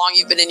base, how long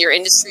you've been in your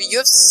industry, you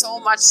have so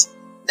much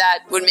that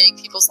would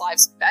make people's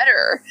lives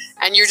better,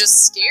 and you're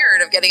just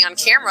scared of getting on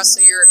camera,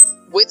 so you're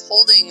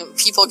withholding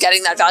people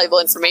getting that valuable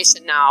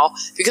information now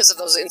because of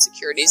those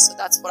insecurities. So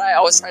that's what I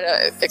always try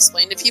to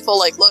explain to people,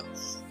 like, look,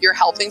 you're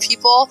helping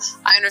people.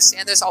 I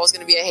understand there's always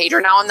going to be a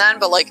hater now and then,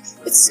 but like,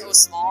 it's so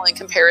small in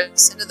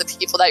comparison to the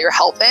people that you're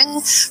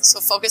helping. So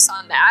focus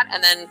on that.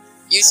 And then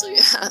usually,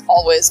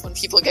 always, when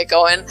people get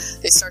going,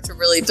 they start to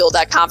really build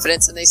that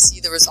confidence, and they see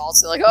the results.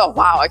 They're like, oh,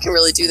 wow, I can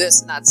really do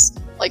this. And that's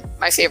like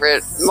my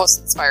favorite,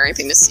 most inspiring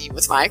thing to see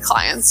with my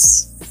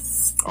clients.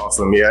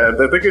 Awesome. Yeah,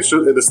 I think it's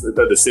just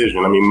a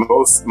decision. I mean,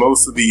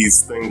 most of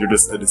these things are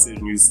just a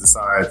decision you just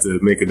decide to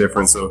make a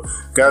difference. So,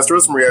 guys, throw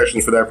some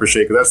reactions for that for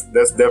Shay, because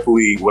that's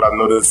definitely what I've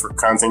noticed for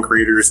content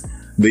creators.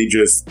 They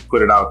just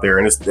put it out there,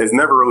 and it's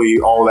never really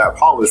all that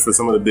polished for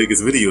some of the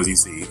biggest videos you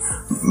see.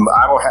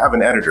 I don't have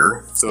an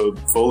editor, so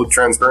full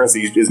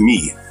transparency is just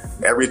me.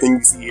 Everything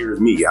you see here is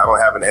me. I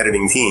don't have an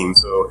editing team,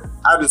 so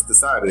I just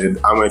decided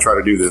I'm going to try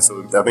to do this.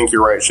 So I think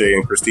you're right, Shay,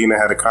 and Christina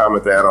had a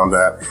comment to add on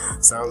that.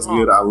 Sounds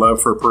good. I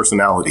love her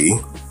personality.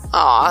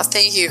 Aw,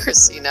 thank you,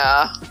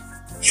 Christina.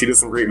 She did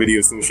some great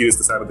videos, and she just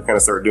decided to kind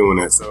of start doing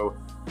it. So,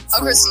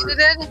 Christina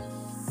did?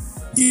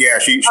 Yeah,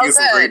 she did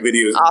some great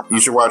videos. Awesome.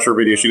 You should watch her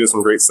videos. She did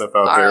some great stuff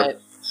out there. Right.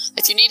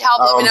 If you need help,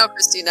 let me know,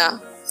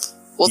 Christina.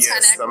 We'll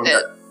 10X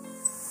it.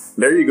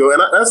 There you go. And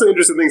that's an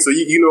interesting thing. So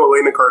you know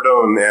Elena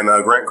Cardone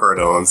and Grant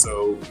Cardone.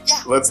 So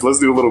let's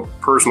do a little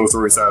personal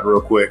story side real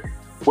quick.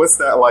 What's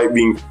that like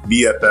being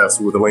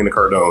BFFs with Elena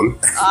Cardone?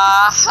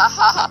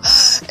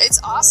 It's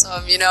awesome.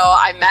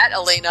 I met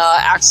Elena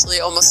actually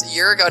almost a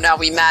year ago now.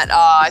 We met,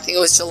 I think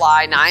it was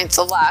July 9th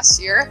of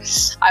last year.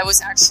 I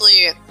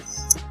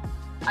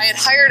had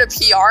hired a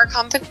PR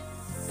company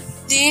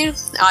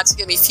to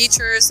give me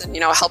features and,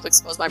 help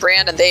expose my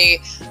brand. And they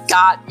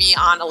got me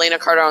on Elena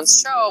Cardone's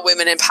show,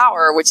 Women in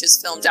Power, which is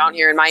filmed down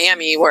here in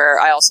Miami, where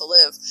I also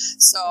live.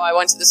 So I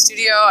went to the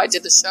studio, I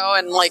did the show,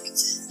 and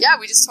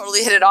we just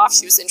totally hit it off.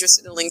 She was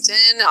interested in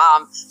LinkedIn.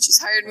 She's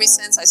hired me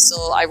since.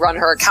 I run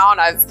her account.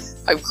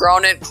 I've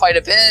grown it quite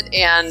a bit.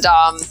 And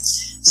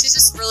she's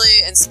just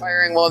really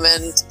inspiring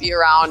woman to be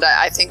around.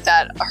 I think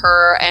that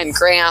her and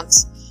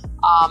Grant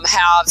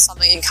have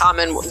something in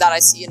common that I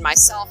see in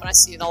myself, and I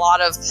see in a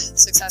lot of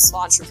successful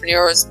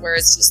entrepreneurs, where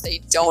it's just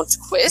they don't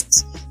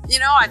quit.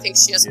 I think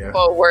she has a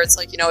quote where it's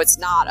like, it's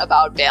not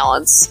about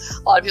balance.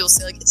 A lot of people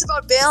say like, it's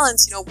about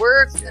balance,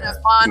 work and have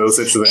fun. No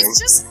such thing.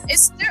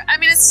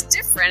 It's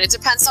different. It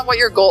depends on what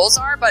your goals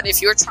are. But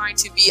if you're trying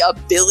to be a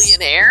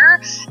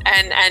billionaire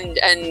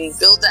and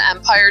build the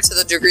empire to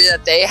the degree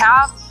that they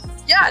have,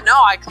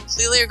 I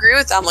completely agree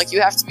with them. Like,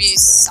 you have to be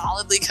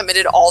solidly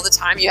committed all the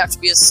time. You have to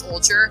be a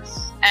soldier.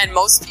 And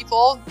most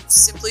people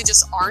simply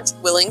just aren't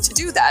willing to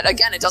do that.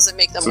 Again, it doesn't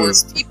make them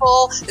worse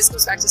people. This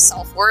goes back to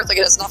self-worth. Like,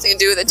 it has nothing to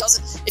do with it.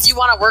 If you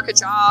want to work a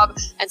job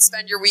and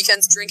spend your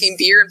weekends drinking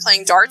beer and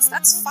playing darts,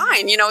 that's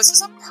fine. It's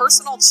just a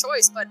personal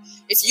choice. But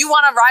if you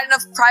want to ride in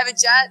a private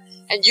jet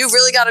and you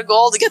really got a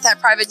goal to get that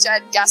private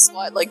jet, guess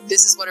what? Like,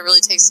 this is what it really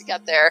takes to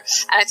get there.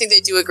 And I think they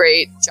do a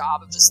great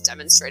job of just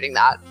demonstrating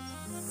that.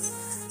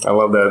 I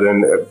love that.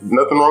 And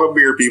nothing wrong with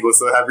beer, people.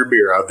 Still have your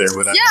beer out there.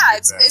 But yeah,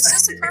 it's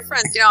just a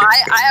preference. You know,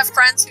 I have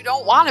friends who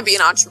don't want to be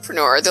an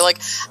entrepreneur. They're like,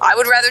 I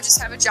would rather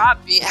just have a job.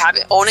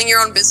 Owning your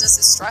own business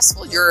is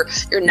stressful. You're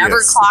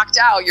never clocked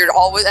out. You're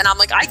always, and I'm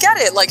like, I get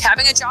it. Like,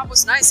 having a job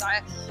was nice.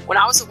 When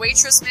I was a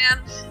waitress,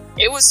 man,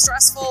 it was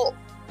stressful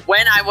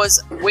when I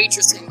was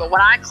waitressing, but when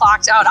I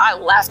clocked out, I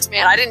left,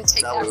 man. I didn't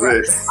take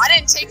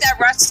that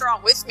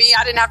restaurant with me.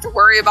 I didn't have to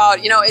worry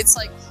about, you know,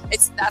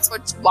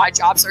 that's why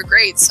jobs are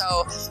great.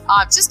 So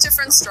just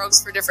different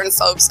strokes for different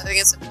folks. I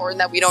think it's important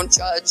that we don't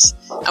judge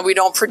and we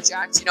don't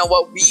project, you know,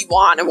 what we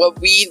want and what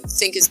we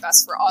think is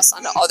best for us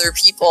onto other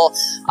people,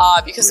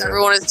 because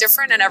everyone is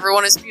different and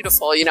everyone is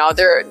beautiful. You know,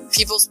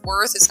 people's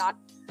worth is not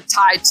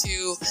tied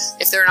to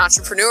if they're an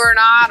entrepreneur or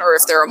not, or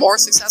if they're a more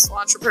successful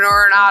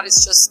entrepreneur or not.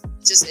 It's just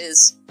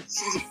is.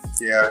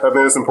 Yeah, I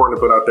think it's important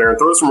to put out there and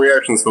throw some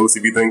reactions, folks,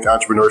 if you think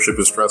entrepreneurship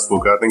is stressful,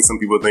 because I think some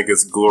people think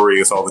it's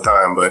glorious all the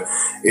time, but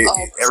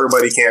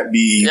everybody can't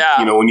be,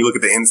 you know, when you look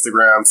at the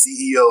Instagram,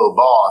 CEO,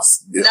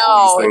 boss.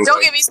 No,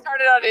 don't get me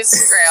started on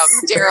Instagram,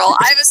 Daryl.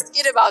 I have a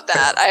skit about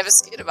that. I've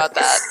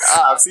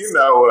seen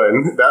that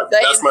one.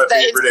 That's my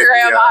favorite.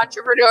 Instagram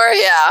entrepreneur,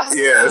 yeah.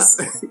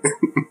 Yes.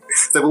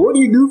 So, what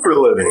do you do for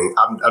a living?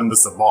 I'm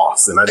just a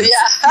boss, and I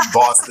just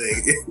boss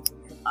thing.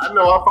 I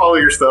know, I follow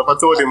your stuff. I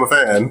told you I'm a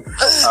fan.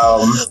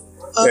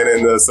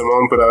 And then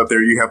Simone put out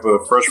there, you have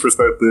a fresh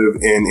perspective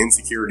and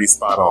insecurity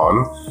spot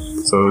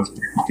on. So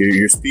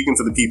you're speaking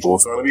to the people.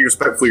 So I'm going to be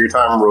respectful of your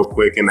time real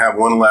quick and have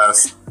one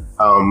last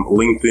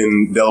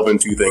LinkedIn delve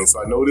into things.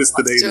 So I noticed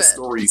today the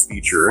stories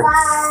feature.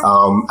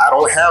 I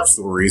don't have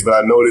stories, but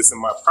I noticed in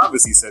my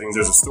privacy settings,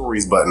 there's a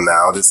stories button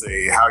now to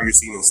say how you're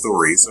seeing in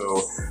stories.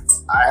 So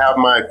I have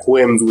my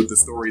quims with the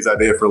stories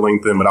idea for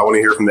LinkedIn, but I want to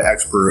hear from the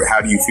expert.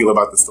 How do you feel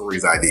about the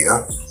stories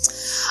idea?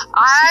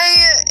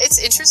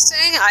 It's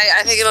interesting.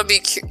 I think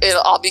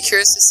I'll be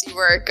curious to see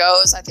where it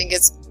goes. I think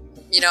it's,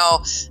 you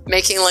know,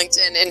 making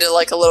LinkedIn into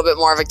like a little bit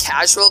more of a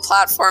casual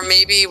platform,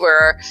 maybe,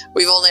 where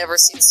we've only ever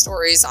seen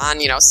stories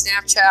on, you know,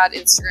 Snapchat,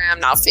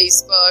 Instagram, now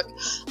Facebook.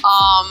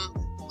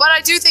 But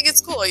I do think it's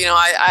cool. You know,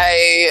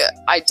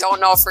 I don't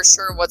know for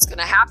sure what's going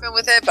to happen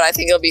with it, but I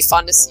think it'll be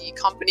fun to see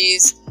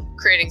companies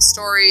creating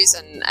stories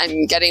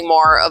and getting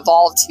more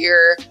evolved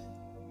here.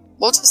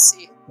 We'll just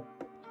see.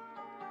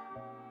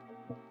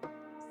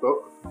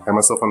 Oh, I have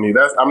myself on mute.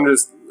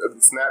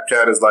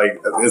 Snapchat is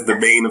the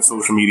bane of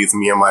social media to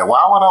me. I'm like,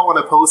 why would I want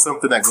to post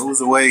something that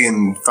goes away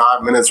in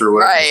 5 minutes or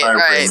whatever?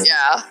 Right,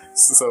 yeah.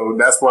 So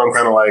that's where I'm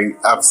kind of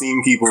like, I've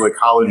seen people at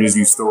colleges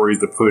use stories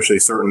to push a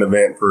certain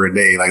event for a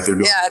day. Like they're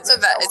doing. Yeah,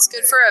 it's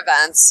good for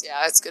events.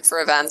 Yeah, it's good for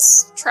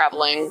events,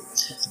 traveling,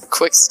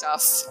 quick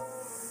stuff.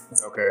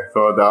 Okay,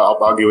 so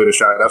I'll give it a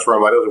shot. That's where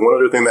I'm like, there's one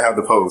other thing to have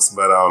the post,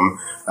 but I'm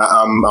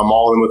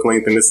all in with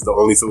LinkedIn. This is the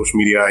only social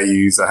media I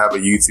use. I have a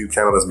YouTube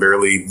channel that's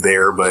barely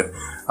there, but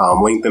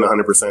LinkedIn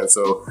 100%.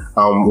 So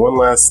one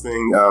last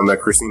thing that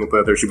Christina put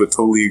out there, she would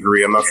totally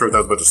agree. I'm not sure if that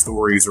was about the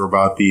stories or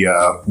about the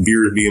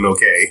beers being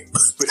okay,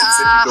 but she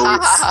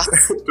said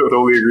she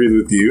totally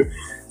agrees with you.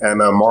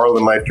 And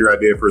Marlon liked your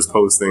idea for his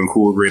posting.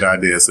 Cool, great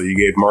idea. So you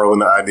gave Marlon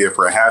the idea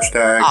for a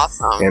hashtag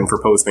and for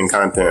posting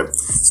content.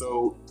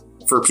 So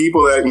for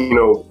people that, you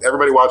know,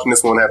 everybody watching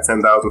this won't have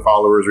 10,000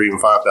 followers or even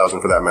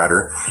 5,000 for that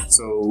matter.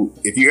 So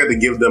if you had to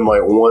give them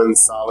like one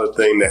solid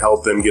thing to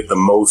help them get the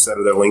most out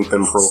of their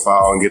LinkedIn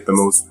profile and get the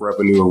most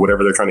revenue or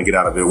whatever they're trying to get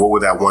out of it, what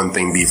would that one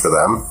thing be for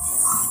them?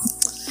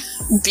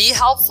 Be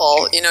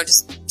helpful. You know,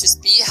 just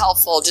be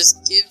helpful.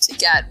 Just give to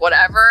get.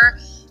 Whatever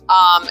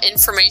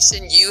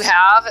information you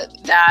have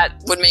that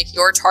would make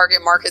your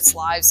target market's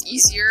lives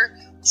easier,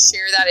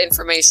 share that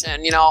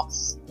information. You know,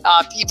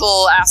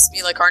 people ask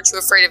me, like, aren't you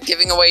afraid of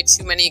giving away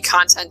too many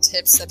content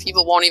tips that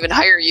people won't even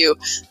hire you?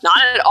 Not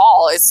at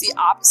all. It's the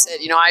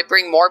opposite. You know, I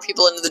bring more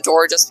people into the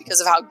door just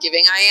because of how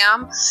giving I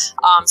am.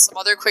 Some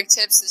other quick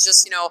tips is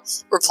just, you know,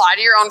 reply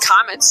to your own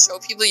comments. Show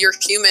people you're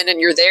human and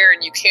you're there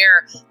and you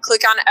care.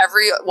 Click on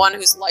everyone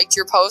who's liked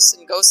your post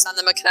and go send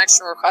them a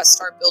connection request.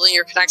 Start building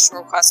your connection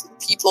requests with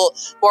people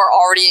who are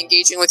already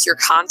engaging with your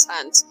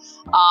content.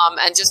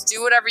 And just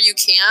do whatever you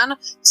can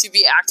to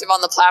be active on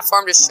the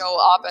platform, to show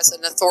up as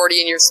an authority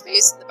in your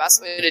space. And the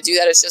best way to do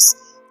that is just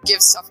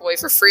give stuff away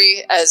for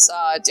free. As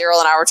Daryl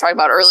and I were talking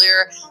about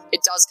earlier,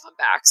 it does come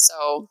back.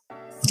 So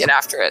get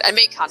after it and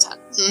make content.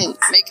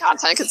 Make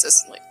content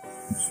consistently.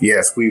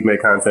 Yes, please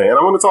make content. And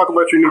I want to talk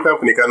about your new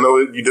company, because I know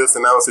you just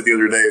announced it the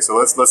other day. So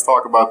let's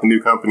talk about the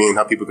new company and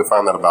how people can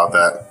find out about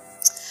that.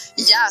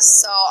 Yes,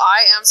 so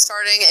I am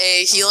starting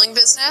a healing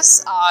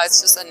business.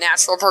 It's just a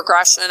natural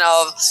progression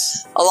of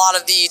a lot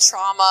of the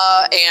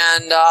trauma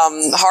and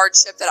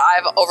hardship that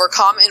I've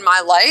overcome in my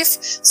life.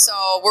 So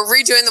we're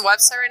redoing the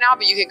website right now,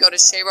 but you can go to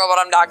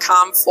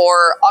shayrowbottom.com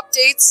for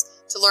updates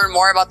to learn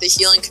more about the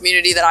healing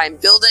community that I'm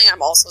building.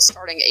 I'm also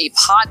starting a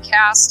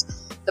podcast.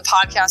 The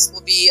podcast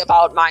will be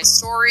about my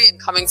story and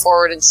coming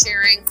forward and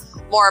sharing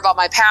more about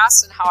my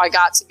past and how I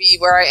got to be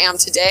where I am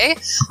today.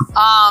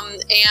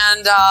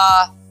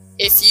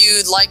 If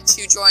you'd like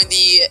to join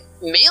the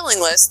mailing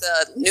list,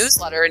 the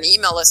newsletter and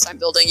email list I'm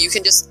building, you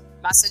can just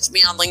message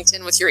me on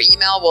LinkedIn with your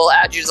email. We'll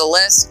add you to the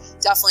list.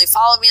 Definitely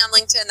follow me on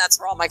LinkedIn. That's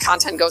where all my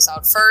content goes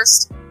out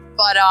first.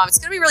 But it's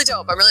going to be really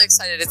dope. I'm really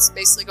excited. It's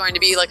basically going to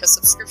be like a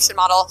subscription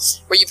model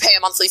where you pay a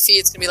monthly fee.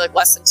 It's going to be like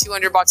less than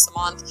 $200 a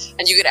month,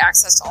 and you get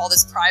access to all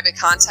this private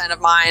content of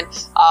mine,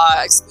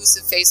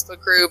 exclusive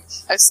Facebook group,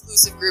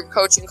 exclusive group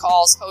coaching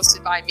calls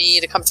hosted by me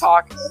to come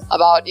talk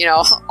about,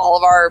 all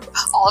of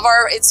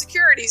our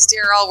insecurities,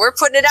 Daryl. We're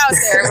putting it out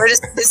there.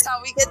 This is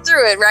how we get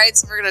through it, right?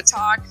 So we're going to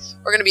talk.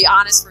 We're going to be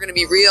honest. We're going to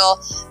be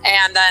real.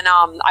 And then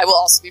I will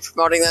also be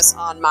promoting this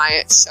on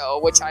my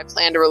show, which I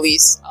plan to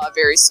release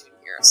very soon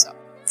here. So.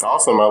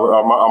 Awesome. I'm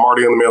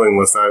already on the mailing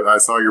list. I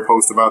saw your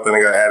post about that and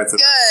I got added to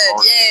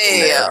Good.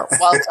 Yay.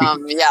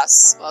 Welcome.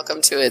 Yes.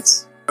 Welcome to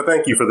it.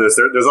 Thank you for this.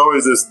 There's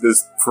always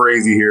this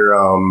phrase you hear,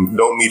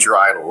 don't meet your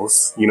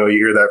idols. You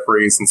hear that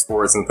phrase in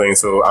sports and things.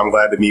 So I'm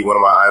glad to meet one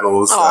of my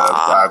idols.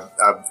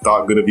 I've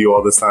thought good of you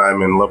all this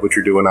time and love what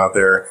you're doing out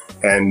there.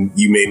 And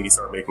you made me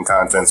start making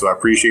content. So I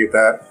appreciate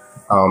that.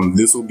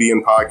 This will be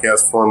in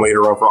podcast form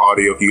later on for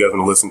audio if you guys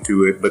want to listen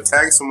to it. But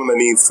tag someone that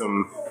needs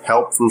some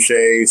help from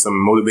Shay, some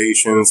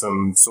motivation,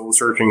 some soul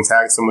searching.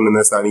 Tag someone in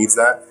this that needs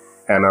that.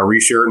 And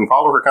reshare it and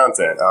follow her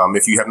content.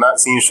 If you have not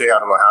seen Shay, I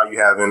don't know how you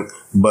haven't,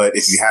 but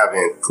if you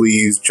haven't,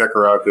 please check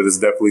her out because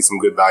it's definitely some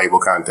good, valuable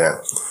content.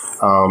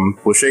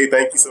 Well, Shay,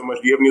 thank you so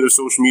much. Do you have any other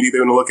social media they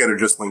want to look at or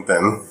just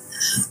LinkedIn?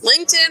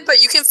 LinkedIn,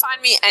 but you can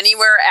find me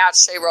anywhere at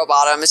Shay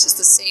Rowbottom. It's just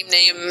the same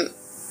name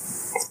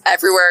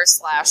everywhere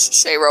 /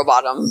 Shay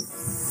Rowbottom.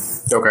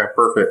 Okay,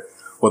 perfect.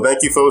 Well,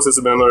 thank you, folks. This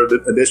has been another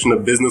edition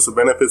of Business with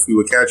Benefits. We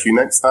will catch you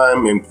next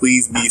time. And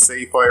please be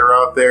safe while you're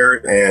out there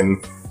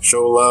and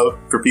show love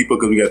for people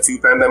because we got 2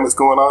 pandemics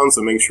going on.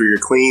 So make sure you're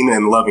clean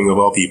and loving of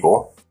all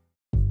people.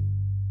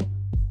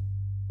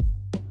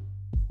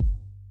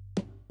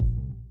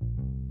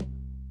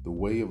 The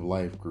Way of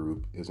Life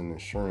Group is an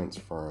insurance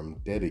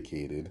firm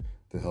dedicated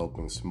to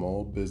helping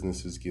small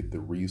businesses get the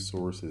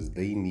resources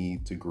they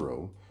need to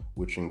grow,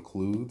 which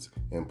includes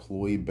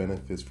employee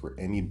benefits for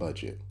any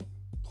budget.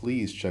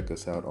 Please check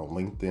us out on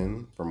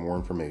LinkedIn for more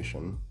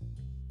information.